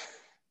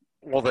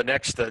 Well, the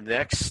next.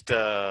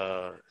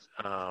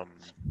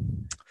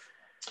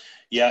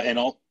 Yeah, and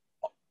I'll.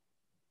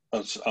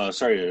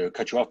 Sorry to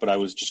cut you off, but I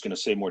was just going to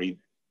say, Morty.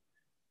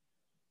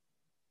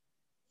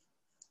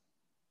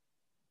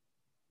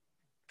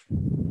 All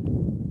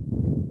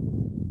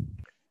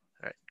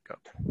right, go.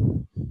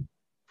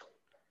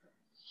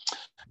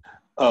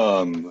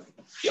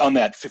 On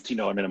that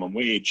 $15 minimum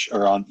wage,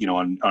 or on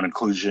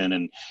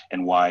inclusion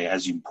and why,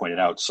 as you pointed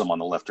out, some on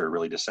the left are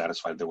really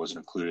dissatisfied that wasn't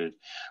included.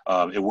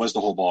 It was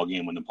the whole ball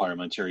game when the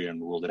parliamentarian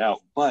ruled it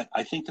out. But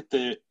I think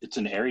that it's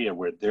an area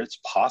where it's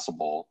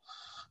possible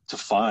to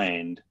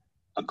find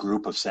a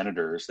group of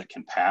senators that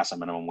can pass a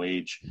minimum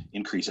wage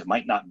increase. It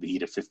might not be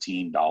to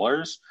 $15,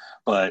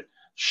 but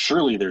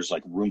surely there's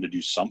like room to do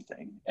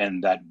something.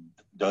 And that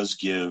does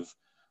give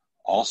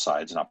all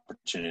sides an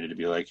opportunity to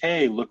be like,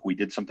 hey, look, we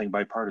did something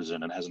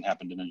bipartisan and it hasn't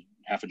happened in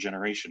half a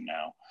generation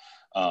now,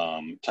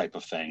 type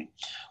of thing.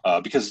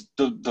 Because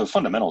the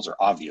fundamentals are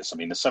obvious. I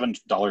mean, the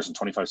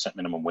 $7.25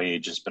 minimum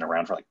wage has been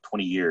around for like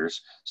 20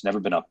 years. It's never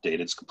been updated.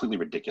 It's completely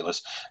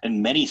ridiculous.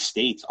 And many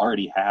states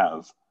already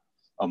have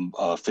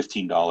a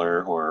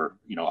 $15 or,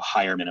 a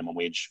higher minimum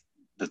wage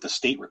that the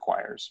state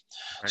requires.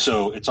 Right.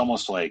 So it's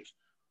almost like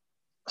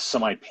a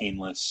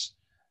semi-painless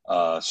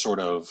sort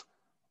of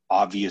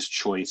obvious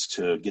choice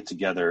to get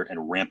together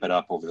and ramp it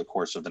up over the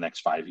course of the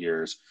next 5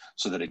 years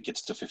so that it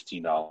gets to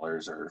 $15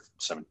 or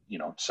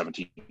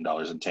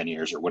 $17 in 10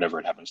 years or whatever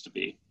it happens to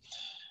be.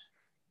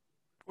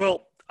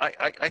 Well,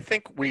 I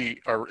think we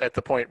are at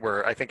the point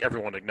where I think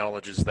everyone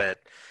acknowledges that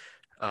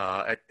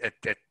at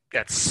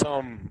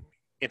some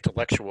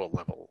intellectual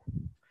level,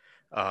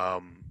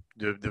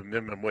 the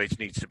minimum wage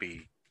needs to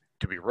be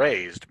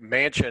raised.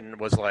 Manchin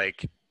was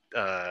like,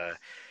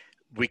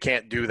 we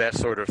can't do that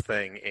sort of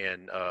thing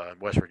in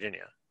West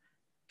Virginia,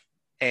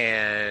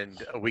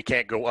 and we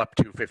can't go up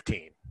to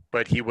 15.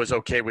 But he was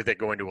okay with it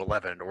going to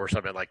 11 or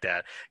something like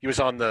that. He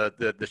was on the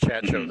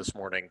chat show this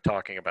morning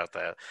talking about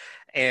that,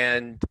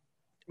 and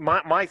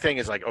my thing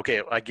is like,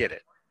 okay, I get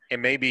it,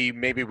 and maybe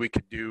we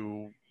could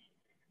do,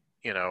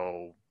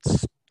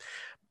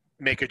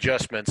 make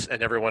adjustments,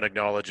 and everyone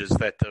acknowledges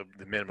that the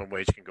minimum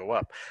wage can go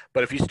up.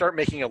 But if you start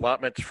making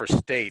allotments for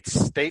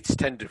states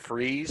tend to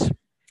freeze.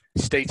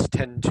 States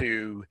tend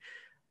to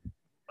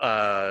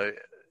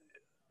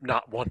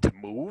not want to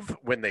move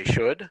when they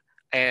should.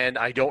 And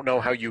I don't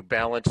know how you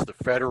balance the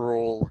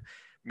federal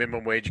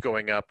minimum wage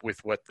going up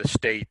with what the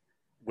state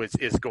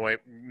is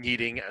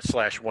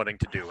needing/wanting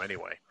to do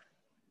anyway.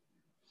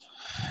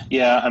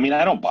 Yeah, I mean,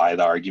 I don't buy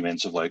the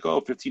arguments of like, oh,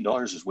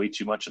 $15 is way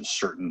too much in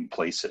certain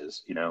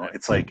places. Right.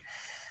 It's like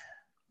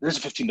there's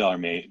a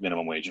 $15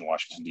 minimum wage in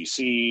Washington,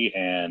 D.C.,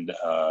 and,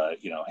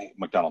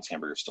 McDonald's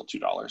hamburger is still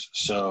 $2.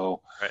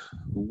 So right.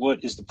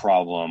 What is the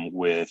problem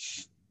with,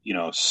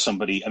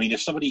 somebody – I mean, if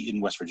somebody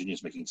in West Virginia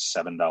is making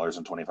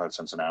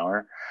 $7.25 an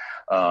hour,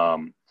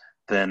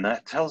 then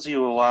that tells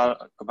you a lot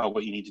about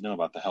what you need to know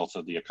about the health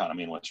of the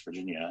economy in West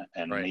Virginia.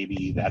 And right.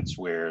 Maybe that's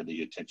where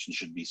the attention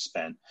should be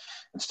spent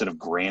instead of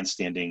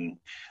grandstanding,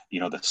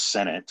 the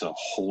Senate to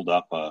hold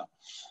up a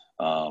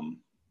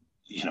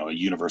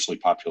universally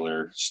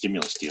popular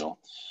stimulus deal.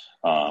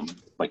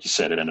 Like you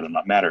said, it ended up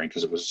not mattering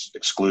because it was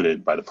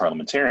excluded by the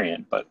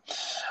parliamentarian. But,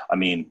 I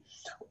mean,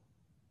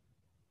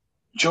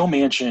 Joe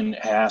Manchin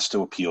has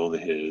to appeal to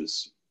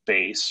his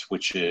base,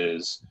 which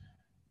is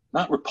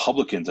not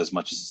Republicans as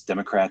much as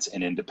Democrats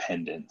and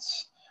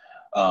independents.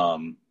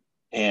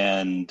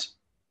 And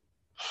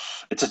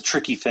it's a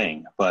tricky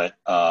thing, but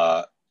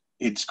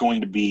there's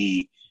going to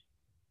be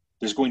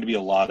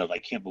a lot of, I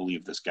can't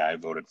believe this guy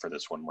voted for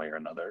this one way or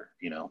another,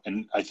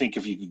 and I think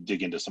if you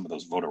dig into some of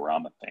those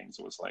vote-a-rama things,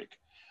 it was like,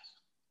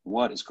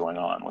 what is going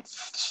on?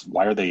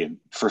 Why are they,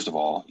 first of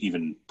all,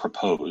 even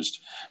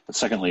proposed? But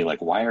secondly,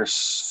 like, why are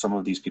some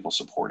of these people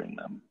supporting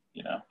them,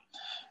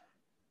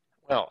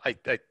 Well, I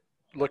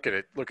look at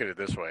it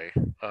this way.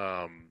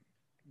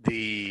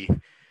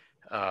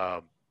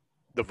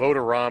 the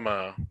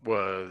Votorama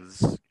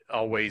was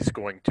always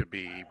going to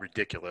be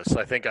ridiculous.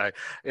 I think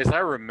as I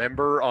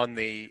remember on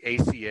the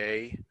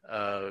ACA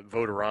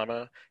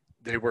Votorama,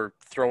 they were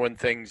throwing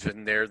things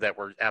in there that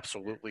were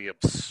absolutely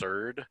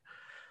absurd.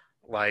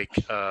 Like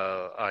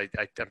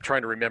I'm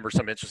trying to remember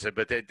some interesting,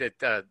 but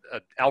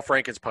Al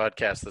Franken's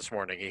podcast this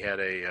morning, he had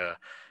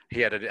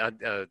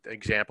an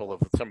example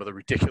of some of the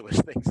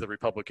ridiculous things the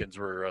Republicans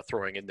were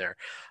throwing in there.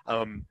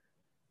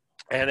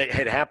 And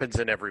it happens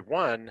in every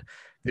one.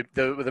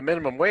 The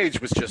minimum wage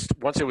was just,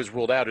 once it was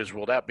ruled out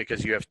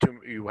because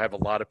you have a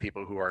lot of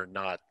people who are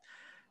not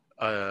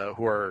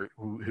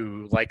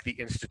who like the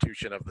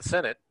institution of the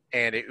Senate,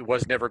 and it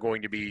was never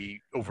going to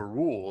be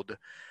overruled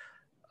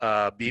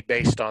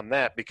based on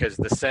that, because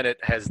the Senate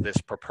has this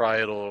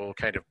proprietal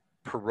kind of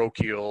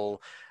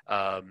parochial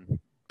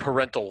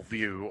parental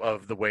view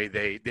of the way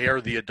they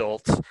are the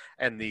adults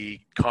and the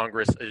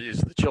Congress is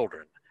the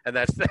children. And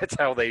that's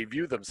how they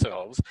view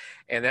themselves,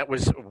 and it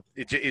was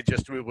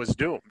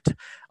doomed.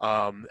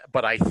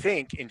 But I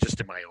think, in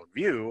my own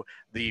view,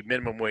 the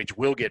minimum wage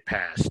will get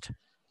passed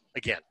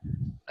again.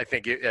 I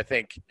think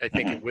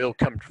it will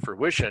come to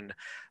fruition,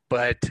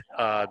 but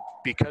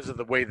because of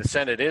the way the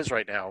Senate is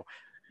right now,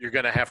 you're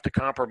going to have to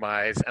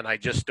compromise, and I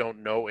just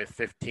don't know if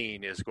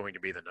 15 is going to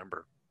be the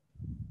number.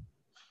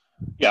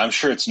 Yeah, I'm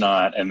sure it's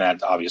not, and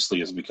that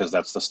obviously is because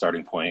that's the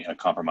starting point. A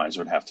compromise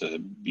would have to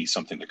be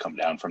something to come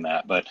down from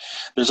that. But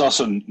there's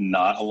also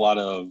not a lot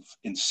of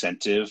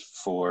incentive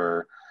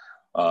for,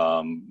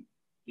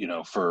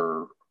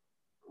 for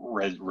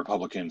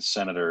Republican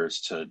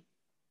senators to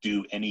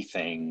do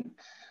anything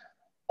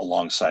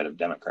alongside of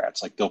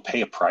Democrats. Like, they'll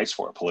pay a price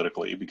for it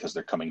politically because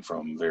they're coming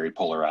from very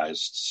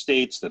polarized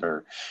states that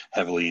are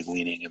heavily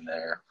leaning in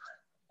their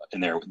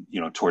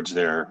towards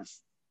their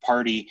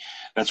party.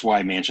 That's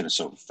why Manchin is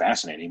so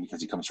fascinating,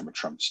 because he comes from a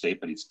Trump state,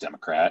 but he's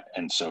Democrat,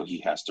 and so he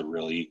has to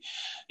really,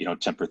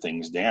 temper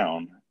things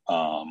down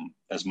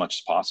as much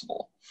as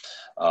possible.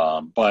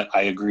 But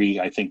I agree.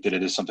 I think that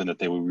it is something that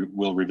they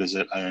will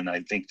revisit, and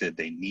I think that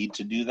they need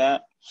to do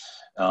that.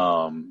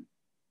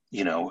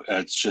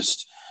 It's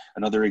just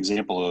another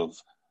example of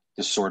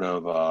this sort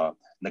of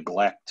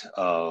neglect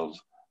of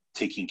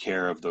taking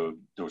care of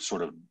those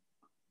sort of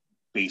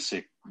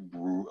basic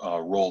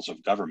roles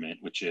of government,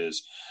 which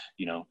is,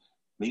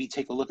 maybe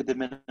take a look at the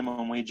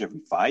minimum wage every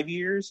 5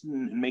 years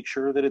and make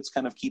sure that it's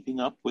kind of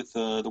keeping up with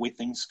the way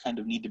things kind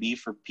of need to be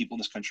for people in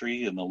this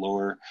country and the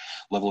lower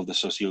level of the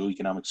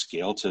socioeconomic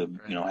scale to,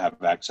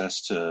 have access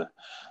to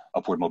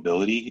upward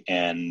mobility,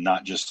 and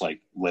not just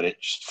like let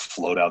it just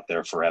float out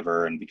there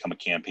forever and become a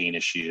campaign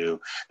issue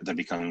that then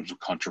becomes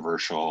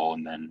controversial,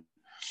 and then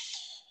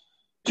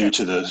due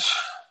to the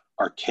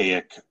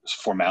archaic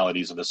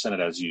formalities of the Senate,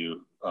 as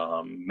you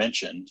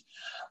mentioned,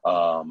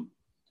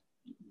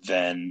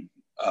 then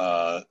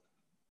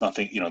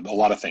nothing. A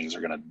lot of things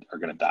are gonna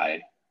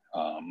die,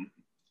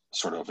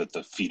 sort of at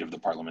the feet of the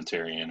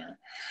parliamentarian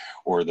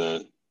or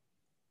the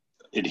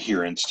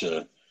adherence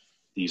to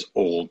these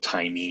old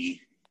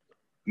timey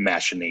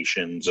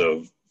machinations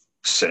of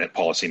Senate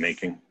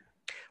policymaking.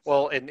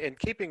 Well, and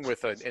keeping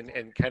with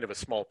and kind of a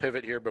small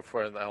pivot here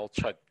before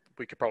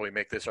we could probably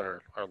make this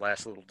our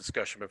last little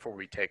discussion before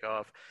we take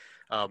off.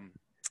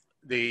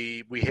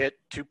 We hit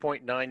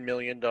 $2.9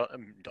 million,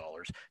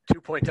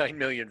 2.9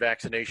 million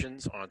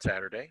vaccinations on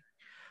Saturday.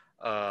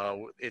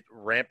 It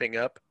ramping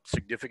up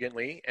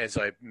significantly. As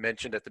I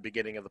mentioned at the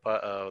beginning of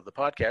the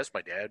podcast,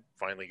 my dad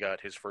finally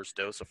got his first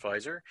dose of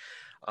Pfizer,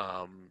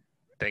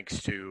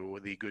 thanks to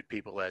the good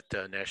people at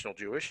National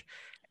Jewish.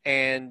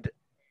 And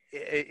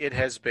it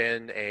has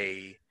been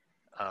a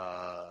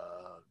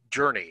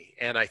journey,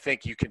 and I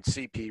think you can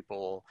see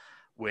people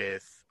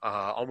with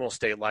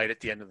almost a light at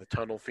the end of the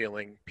tunnel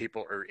feeling.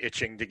 People are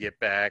itching to get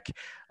back,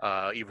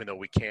 even though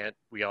we can't.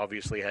 We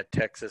obviously had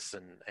Texas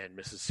and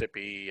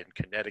Mississippi and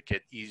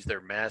Connecticut ease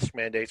their mask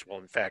mandates. Well,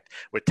 in fact,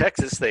 with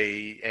Texas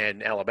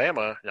and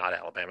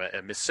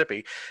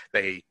Mississippi,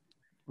 they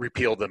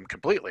repealed them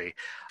completely.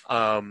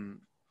 How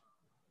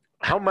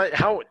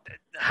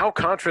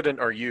confident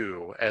are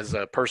you, as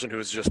a person who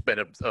has just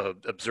been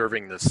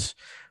observing this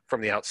from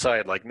the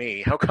outside like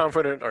me, how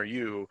confident are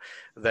you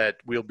that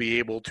we'll be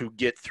able to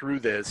get through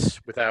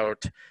this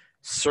without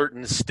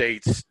certain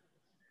states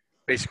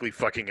basically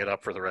fucking it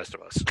up for the rest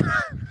of us?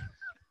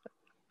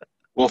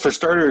 Well, for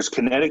starters,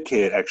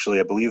 Connecticut, actually,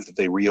 I believe that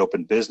they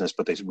reopened business,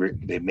 but they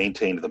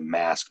maintained the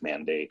mask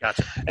mandate.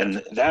 Gotcha.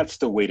 And that's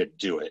the way to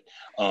do it,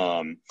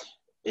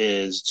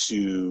 because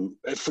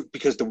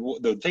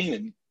the thing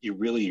that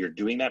you're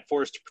doing that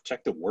for is to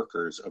protect the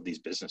workers of these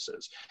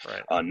businesses,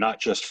 right. Not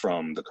just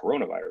from the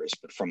coronavirus,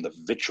 but from the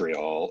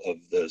vitriol of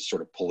the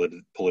sort of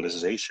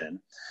politicization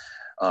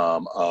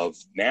of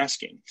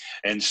masking.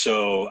 And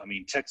so,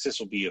 Texas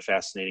will be a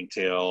fascinating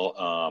tale.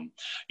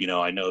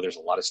 I know there's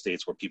a lot of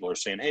states where people are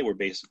saying, hey, we're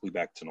basically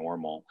back to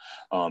normal.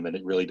 And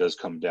it really does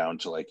come down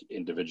to, like,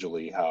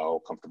 individually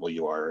how comfortable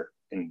you are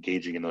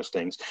engaging in those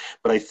things.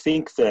 But I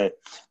think that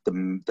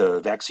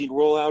the vaccine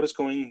rollout is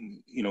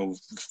going,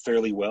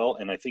 fairly well.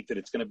 And I think that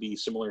it's going to be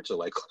similar to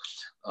like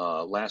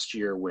last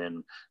year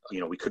when,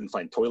 we couldn't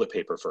find toilet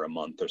paper for a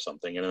month or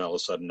something. And then all of a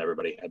sudden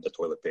everybody had the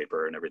toilet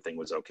paper and everything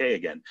was okay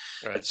again.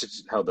 Right. That's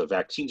just how the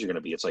vaccines are going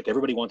to be. It's like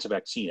everybody wants a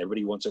vaccine.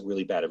 Everybody wants it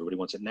really bad. Everybody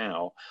wants it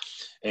now.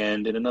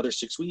 And in another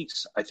 6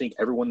 weeks, I think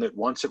everyone that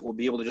wants it will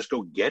be able to just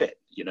go get it,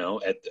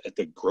 at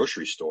the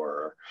grocery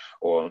store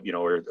or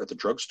at the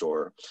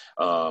drugstore.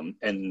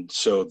 And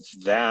so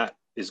that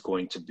is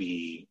going to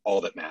be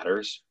all that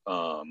matters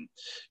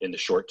in the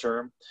short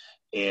term.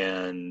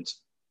 And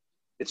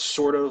it's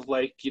sort of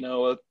like,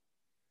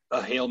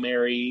 a Hail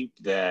Mary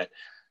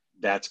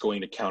that's going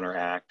to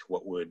counteract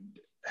what would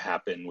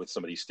happen with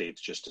some of these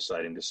states just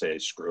deciding to say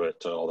screw it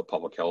to all the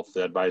public health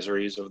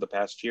advisories of the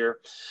past year,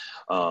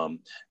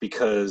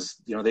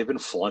 because they've been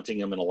flaunting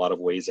them in a lot of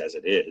ways as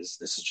it is.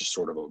 This is just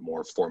sort of a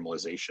more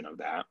formalization of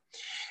that.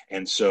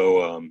 And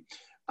so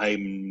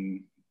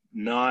I'm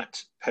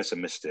not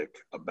pessimistic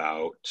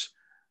about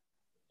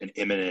an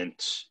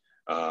imminent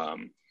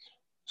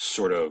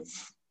sort of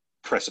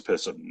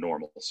precipice of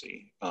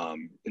normalcy,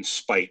 in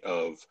spite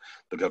of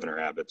the Governor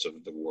Abbotts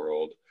of the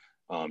world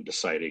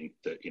deciding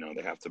that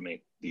they have to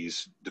make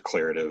these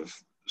declarative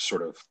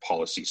sort of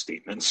policy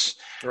statements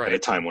at a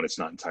time when it's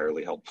not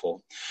entirely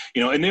helpful.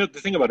 And the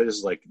thing about it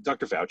is, like,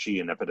 Dr.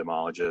 Fauci and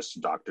epidemiologists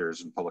and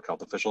doctors and public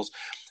health officials,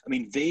 I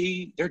mean,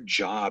 their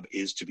job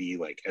is to be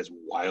like as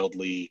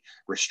wildly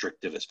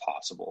restrictive as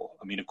possible.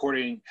 I mean,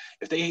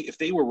 if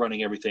they were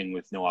running everything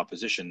with no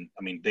opposition,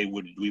 I mean,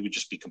 we would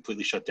just be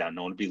completely shut down.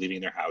 No one would be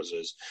leaving their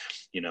houses,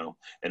 and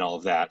all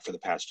of that for the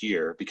past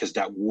year, because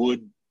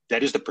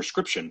that is the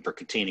prescription for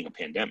containing a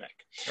pandemic.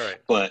 Right.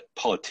 But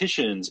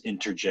politicians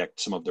interject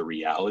some of the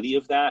reality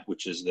of that,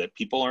 which is that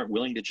people aren't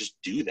willing to just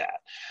do that.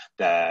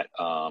 That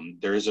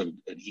there is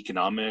an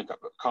economic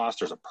cost,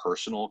 there's a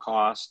personal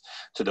cost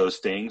to those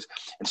things.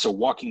 And so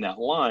walking that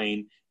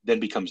line then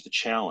becomes the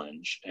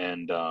challenge.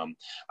 And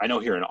I know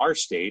here in our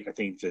state, I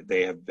think that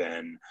they have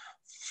been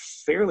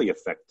fairly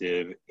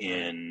effective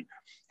in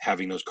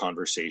having those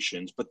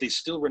conversations, but they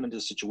still run into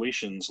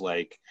situations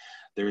like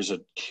there's a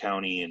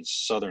county in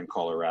southern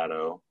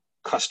Colorado,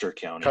 Custer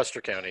County,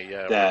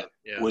 that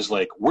was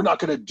like, we're not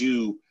going to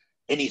do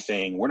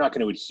anything. We're not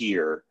going to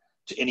adhere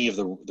to any of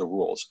the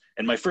rules.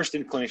 And my first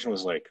inclination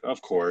was like,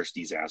 of course,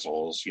 these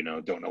assholes,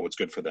 don't know what's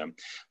good for them.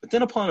 But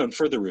then upon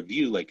further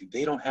review, like,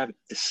 they don't have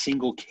a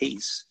single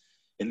case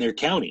in their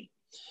county,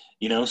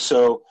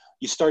 so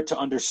you start to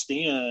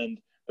understand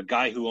a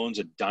guy who owns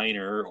a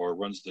diner or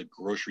runs the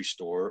grocery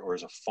store or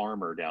is a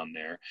farmer down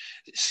there,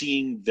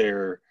 seeing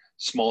their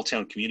small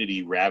town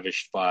community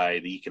ravished by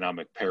the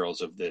economic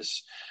perils of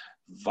this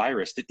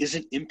virus that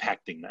isn't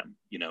impacting them,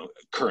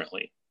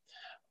 currently.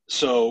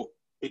 So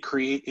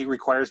it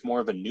requires more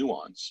of a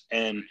nuance.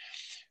 And,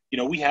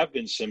 we have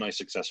been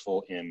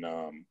semi-successful in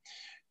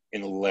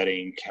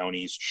letting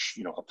counties,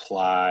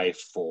 apply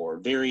for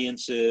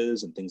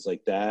variances and things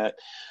like that.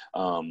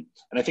 And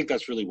I think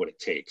that's really what it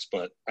takes.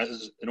 But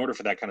in order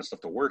for that kind of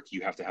stuff to work, you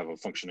have to have a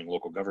functioning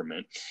local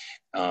government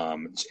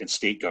and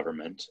state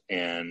government.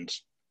 And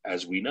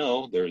as we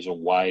know, there's a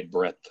wide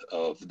breadth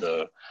of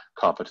the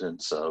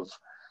competence of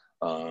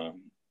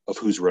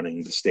who's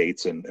running the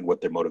states and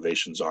what their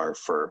motivations are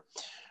for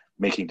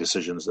making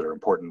decisions that are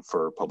important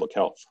for public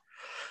health.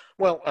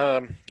 Well,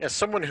 as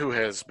someone who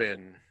has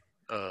been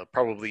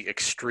probably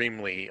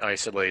extremely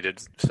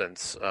isolated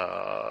since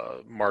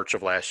March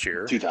of last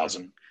year.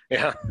 2000.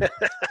 Yeah.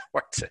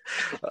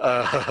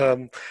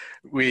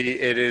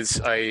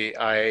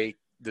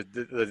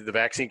 The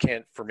vaccine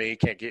can't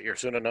get here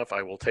soon enough.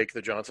 I will take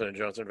the Johnson &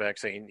 Johnson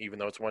vaccine, even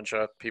though it's one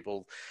shot.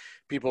 People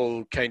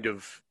kind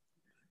of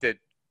that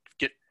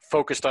get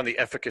focused on the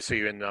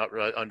efficacy and not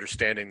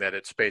understanding that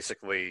it's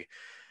basically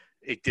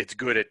it's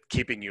good at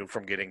keeping you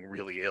from getting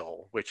really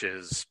ill, which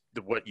is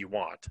what you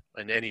want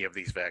in any of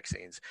these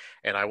vaccines.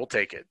 And I will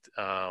take it.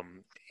 I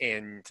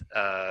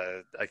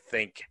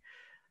think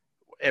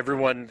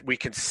everyone we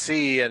can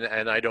see,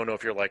 and I don't know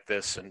if you're like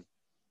this, and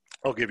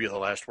I'll give you the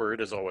last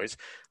word as always.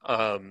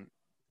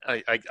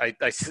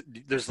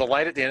 There's the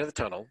light at the end of the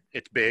tunnel.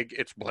 It's big,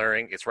 it's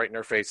blaring, it's right in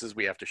our faces.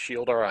 We have to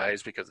shield our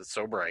eyes because it's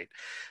so bright.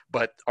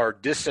 But our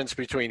distance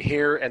between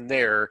here and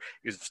there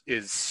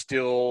is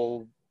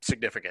still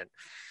significant.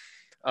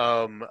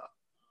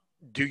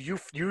 Do you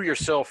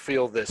yourself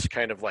feel this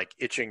kind of like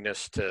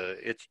itchingness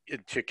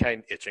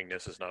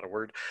itchingness is not a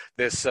word,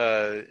 this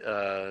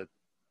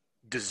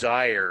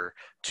desire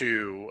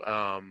to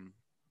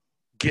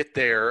get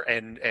there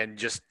and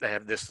just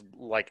have this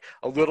like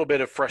a little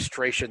bit of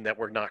frustration that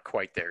we're not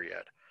quite there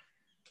yet?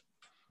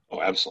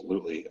 Oh,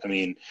 absolutely. I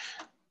mean,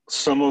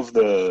 some of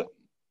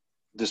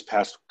this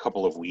last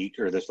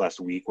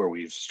week where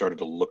we've started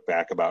to look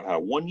back about how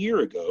 1 year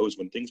ago is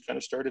when things kind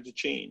of started to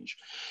change.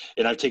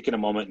 And I've taken a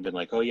moment and been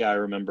like, oh yeah, I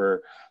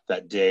remember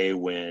that day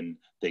when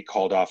they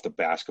called off the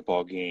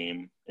basketball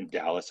game in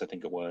Dallas, I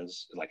think it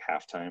was, like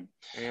halftime.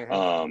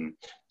 Mm-hmm.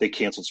 They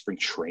canceled spring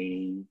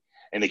training.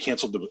 and they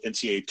canceled the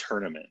NCAA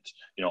tournament,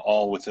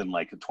 all within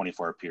like a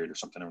 24-hour period or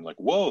something. And I'm like,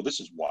 whoa, this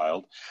is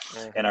wild.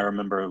 Mm-hmm. And I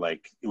remember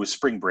like it was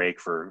spring break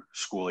for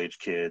school age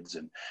kids.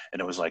 And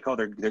it was like, oh,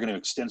 they're going to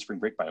extend spring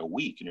break by a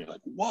week. And you're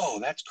like, whoa,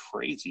 that's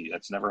crazy.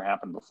 That's never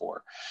happened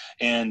before.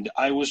 And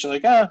I was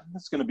like,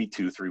 it's going to be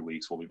 2-3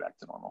 weeks. We'll be back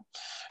to normal.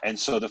 And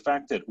so the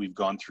fact that we've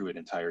gone through an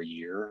entire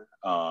year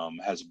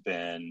has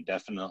been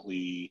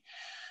definitely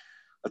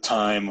a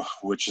time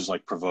which has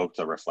like provoked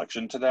a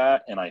reflection to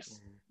that. And I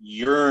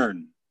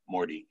yearn,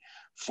 Morty,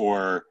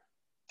 for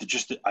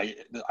the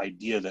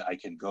idea that I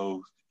can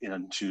go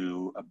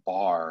into a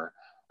bar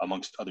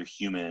amongst other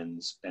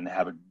humans and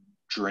have a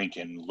drink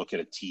and look at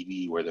a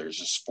TV where there's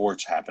a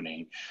sports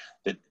happening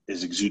that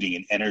is exuding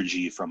an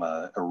energy from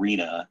a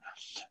arena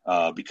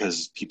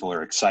because people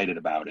are excited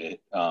about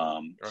it.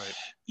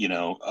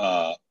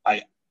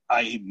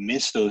 I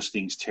miss those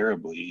things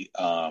terribly.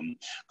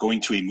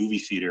 Going to a movie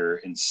theater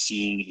and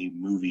seeing a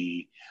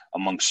movie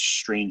amongst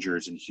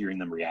strangers and hearing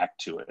them react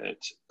to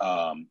it,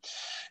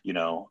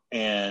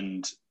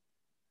 and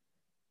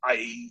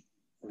I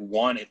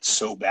want it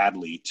so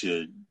badly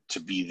to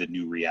be the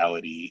new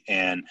reality.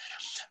 And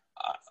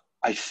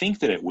I think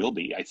that it will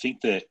be. I think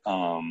that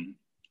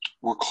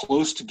we're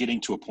close to getting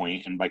to a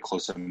point, and by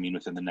close I mean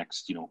within the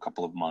next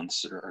couple of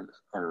months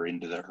or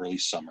into the early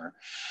summer,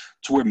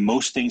 to where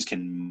most things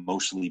can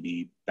mostly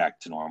be back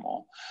to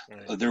normal.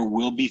 Right. There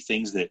will be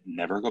things that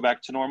never go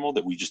back to normal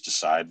that we just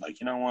decide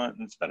like, you know what,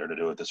 it's better to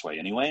do it this way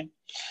anyway.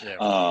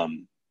 Yeah.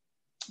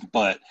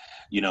 But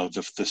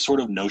the sort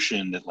of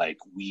notion that like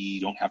we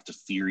don't have to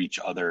fear each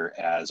other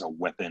as a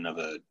weapon of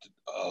a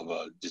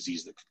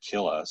disease that could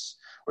kill us,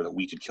 or that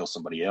we could kill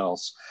somebody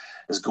else,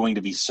 is going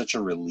to be such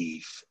a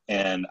relief.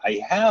 And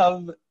I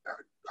have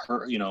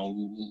heard,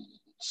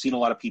 seen a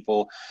lot of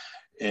people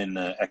in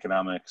the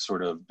economic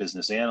sort of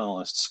business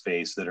analyst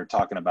space that are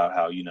talking about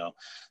how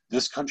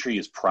this country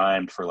is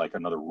primed for like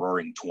another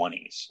roaring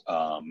 20s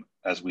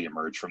as we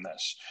emerge from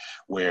this,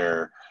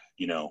 where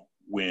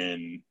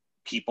when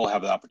people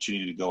have the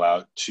opportunity to go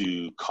out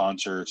to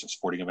concerts and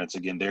sporting events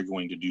again, they're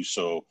going to do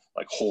so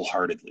like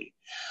wholeheartedly.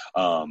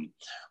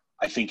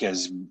 I think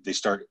as they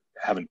start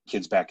having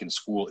kids back in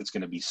school, it's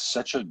going to be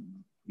such a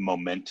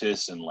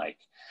momentous and like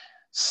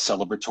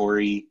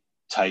celebratory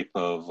type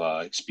of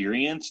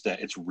experience that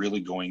it's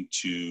really going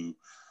to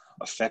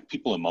affect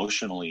people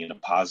emotionally in a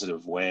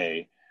positive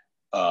way,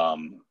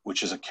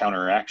 which is a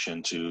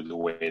counteraction to the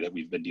way that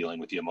we've been dealing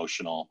with the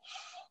emotional,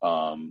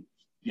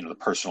 the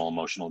personal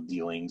emotional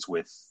dealings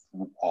with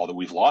all that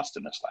we've lost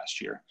in this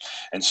last year.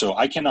 And so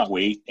I cannot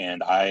wait.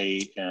 And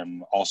I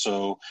am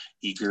also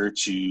eager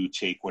to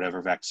take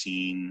whatever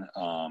vaccine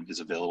is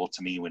available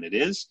to me when it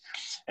is.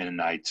 And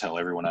I tell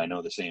everyone I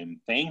know the same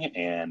thing.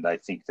 And I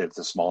think that it's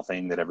a small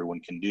thing that everyone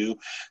can do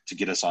to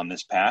get us on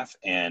this path.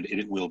 And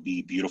it will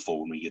be beautiful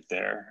when we get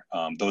there.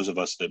 Those of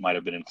us that might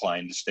have been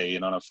inclined to stay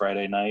in on a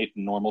Friday night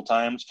in normal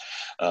times,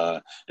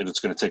 it's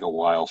going to take a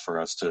while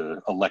for us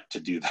to elect to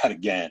do that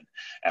again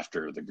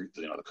after the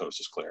coast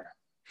is clear.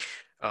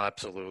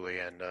 Absolutely.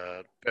 And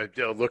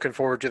looking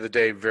forward to the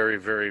day very,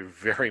 very,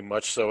 very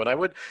much so.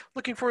 And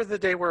looking forward to the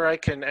day where I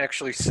can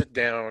actually sit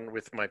down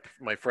with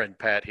my friend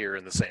Pat here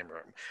in the same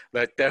room.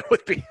 That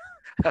would be,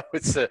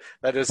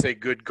 that is a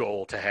good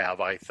goal to have,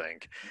 I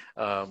think.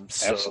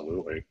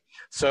 Absolutely.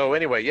 So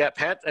anyway, yeah,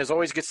 Pat, as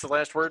always, gets the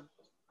last word.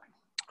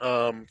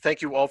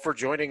 Thank you all for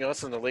joining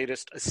us in the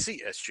latest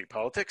CSG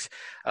Politics.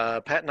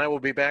 Pat and I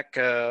will be back.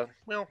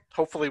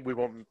 Hopefully we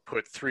won't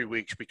put 3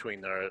 weeks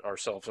between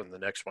ourselves and the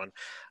next one.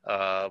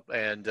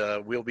 And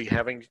we'll be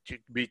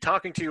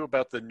talking to you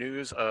about the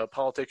news,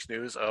 politics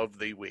news of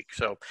the week.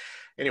 So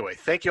anyway,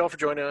 thank you all for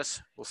joining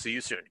us. We'll see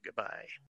you soon. Goodbye.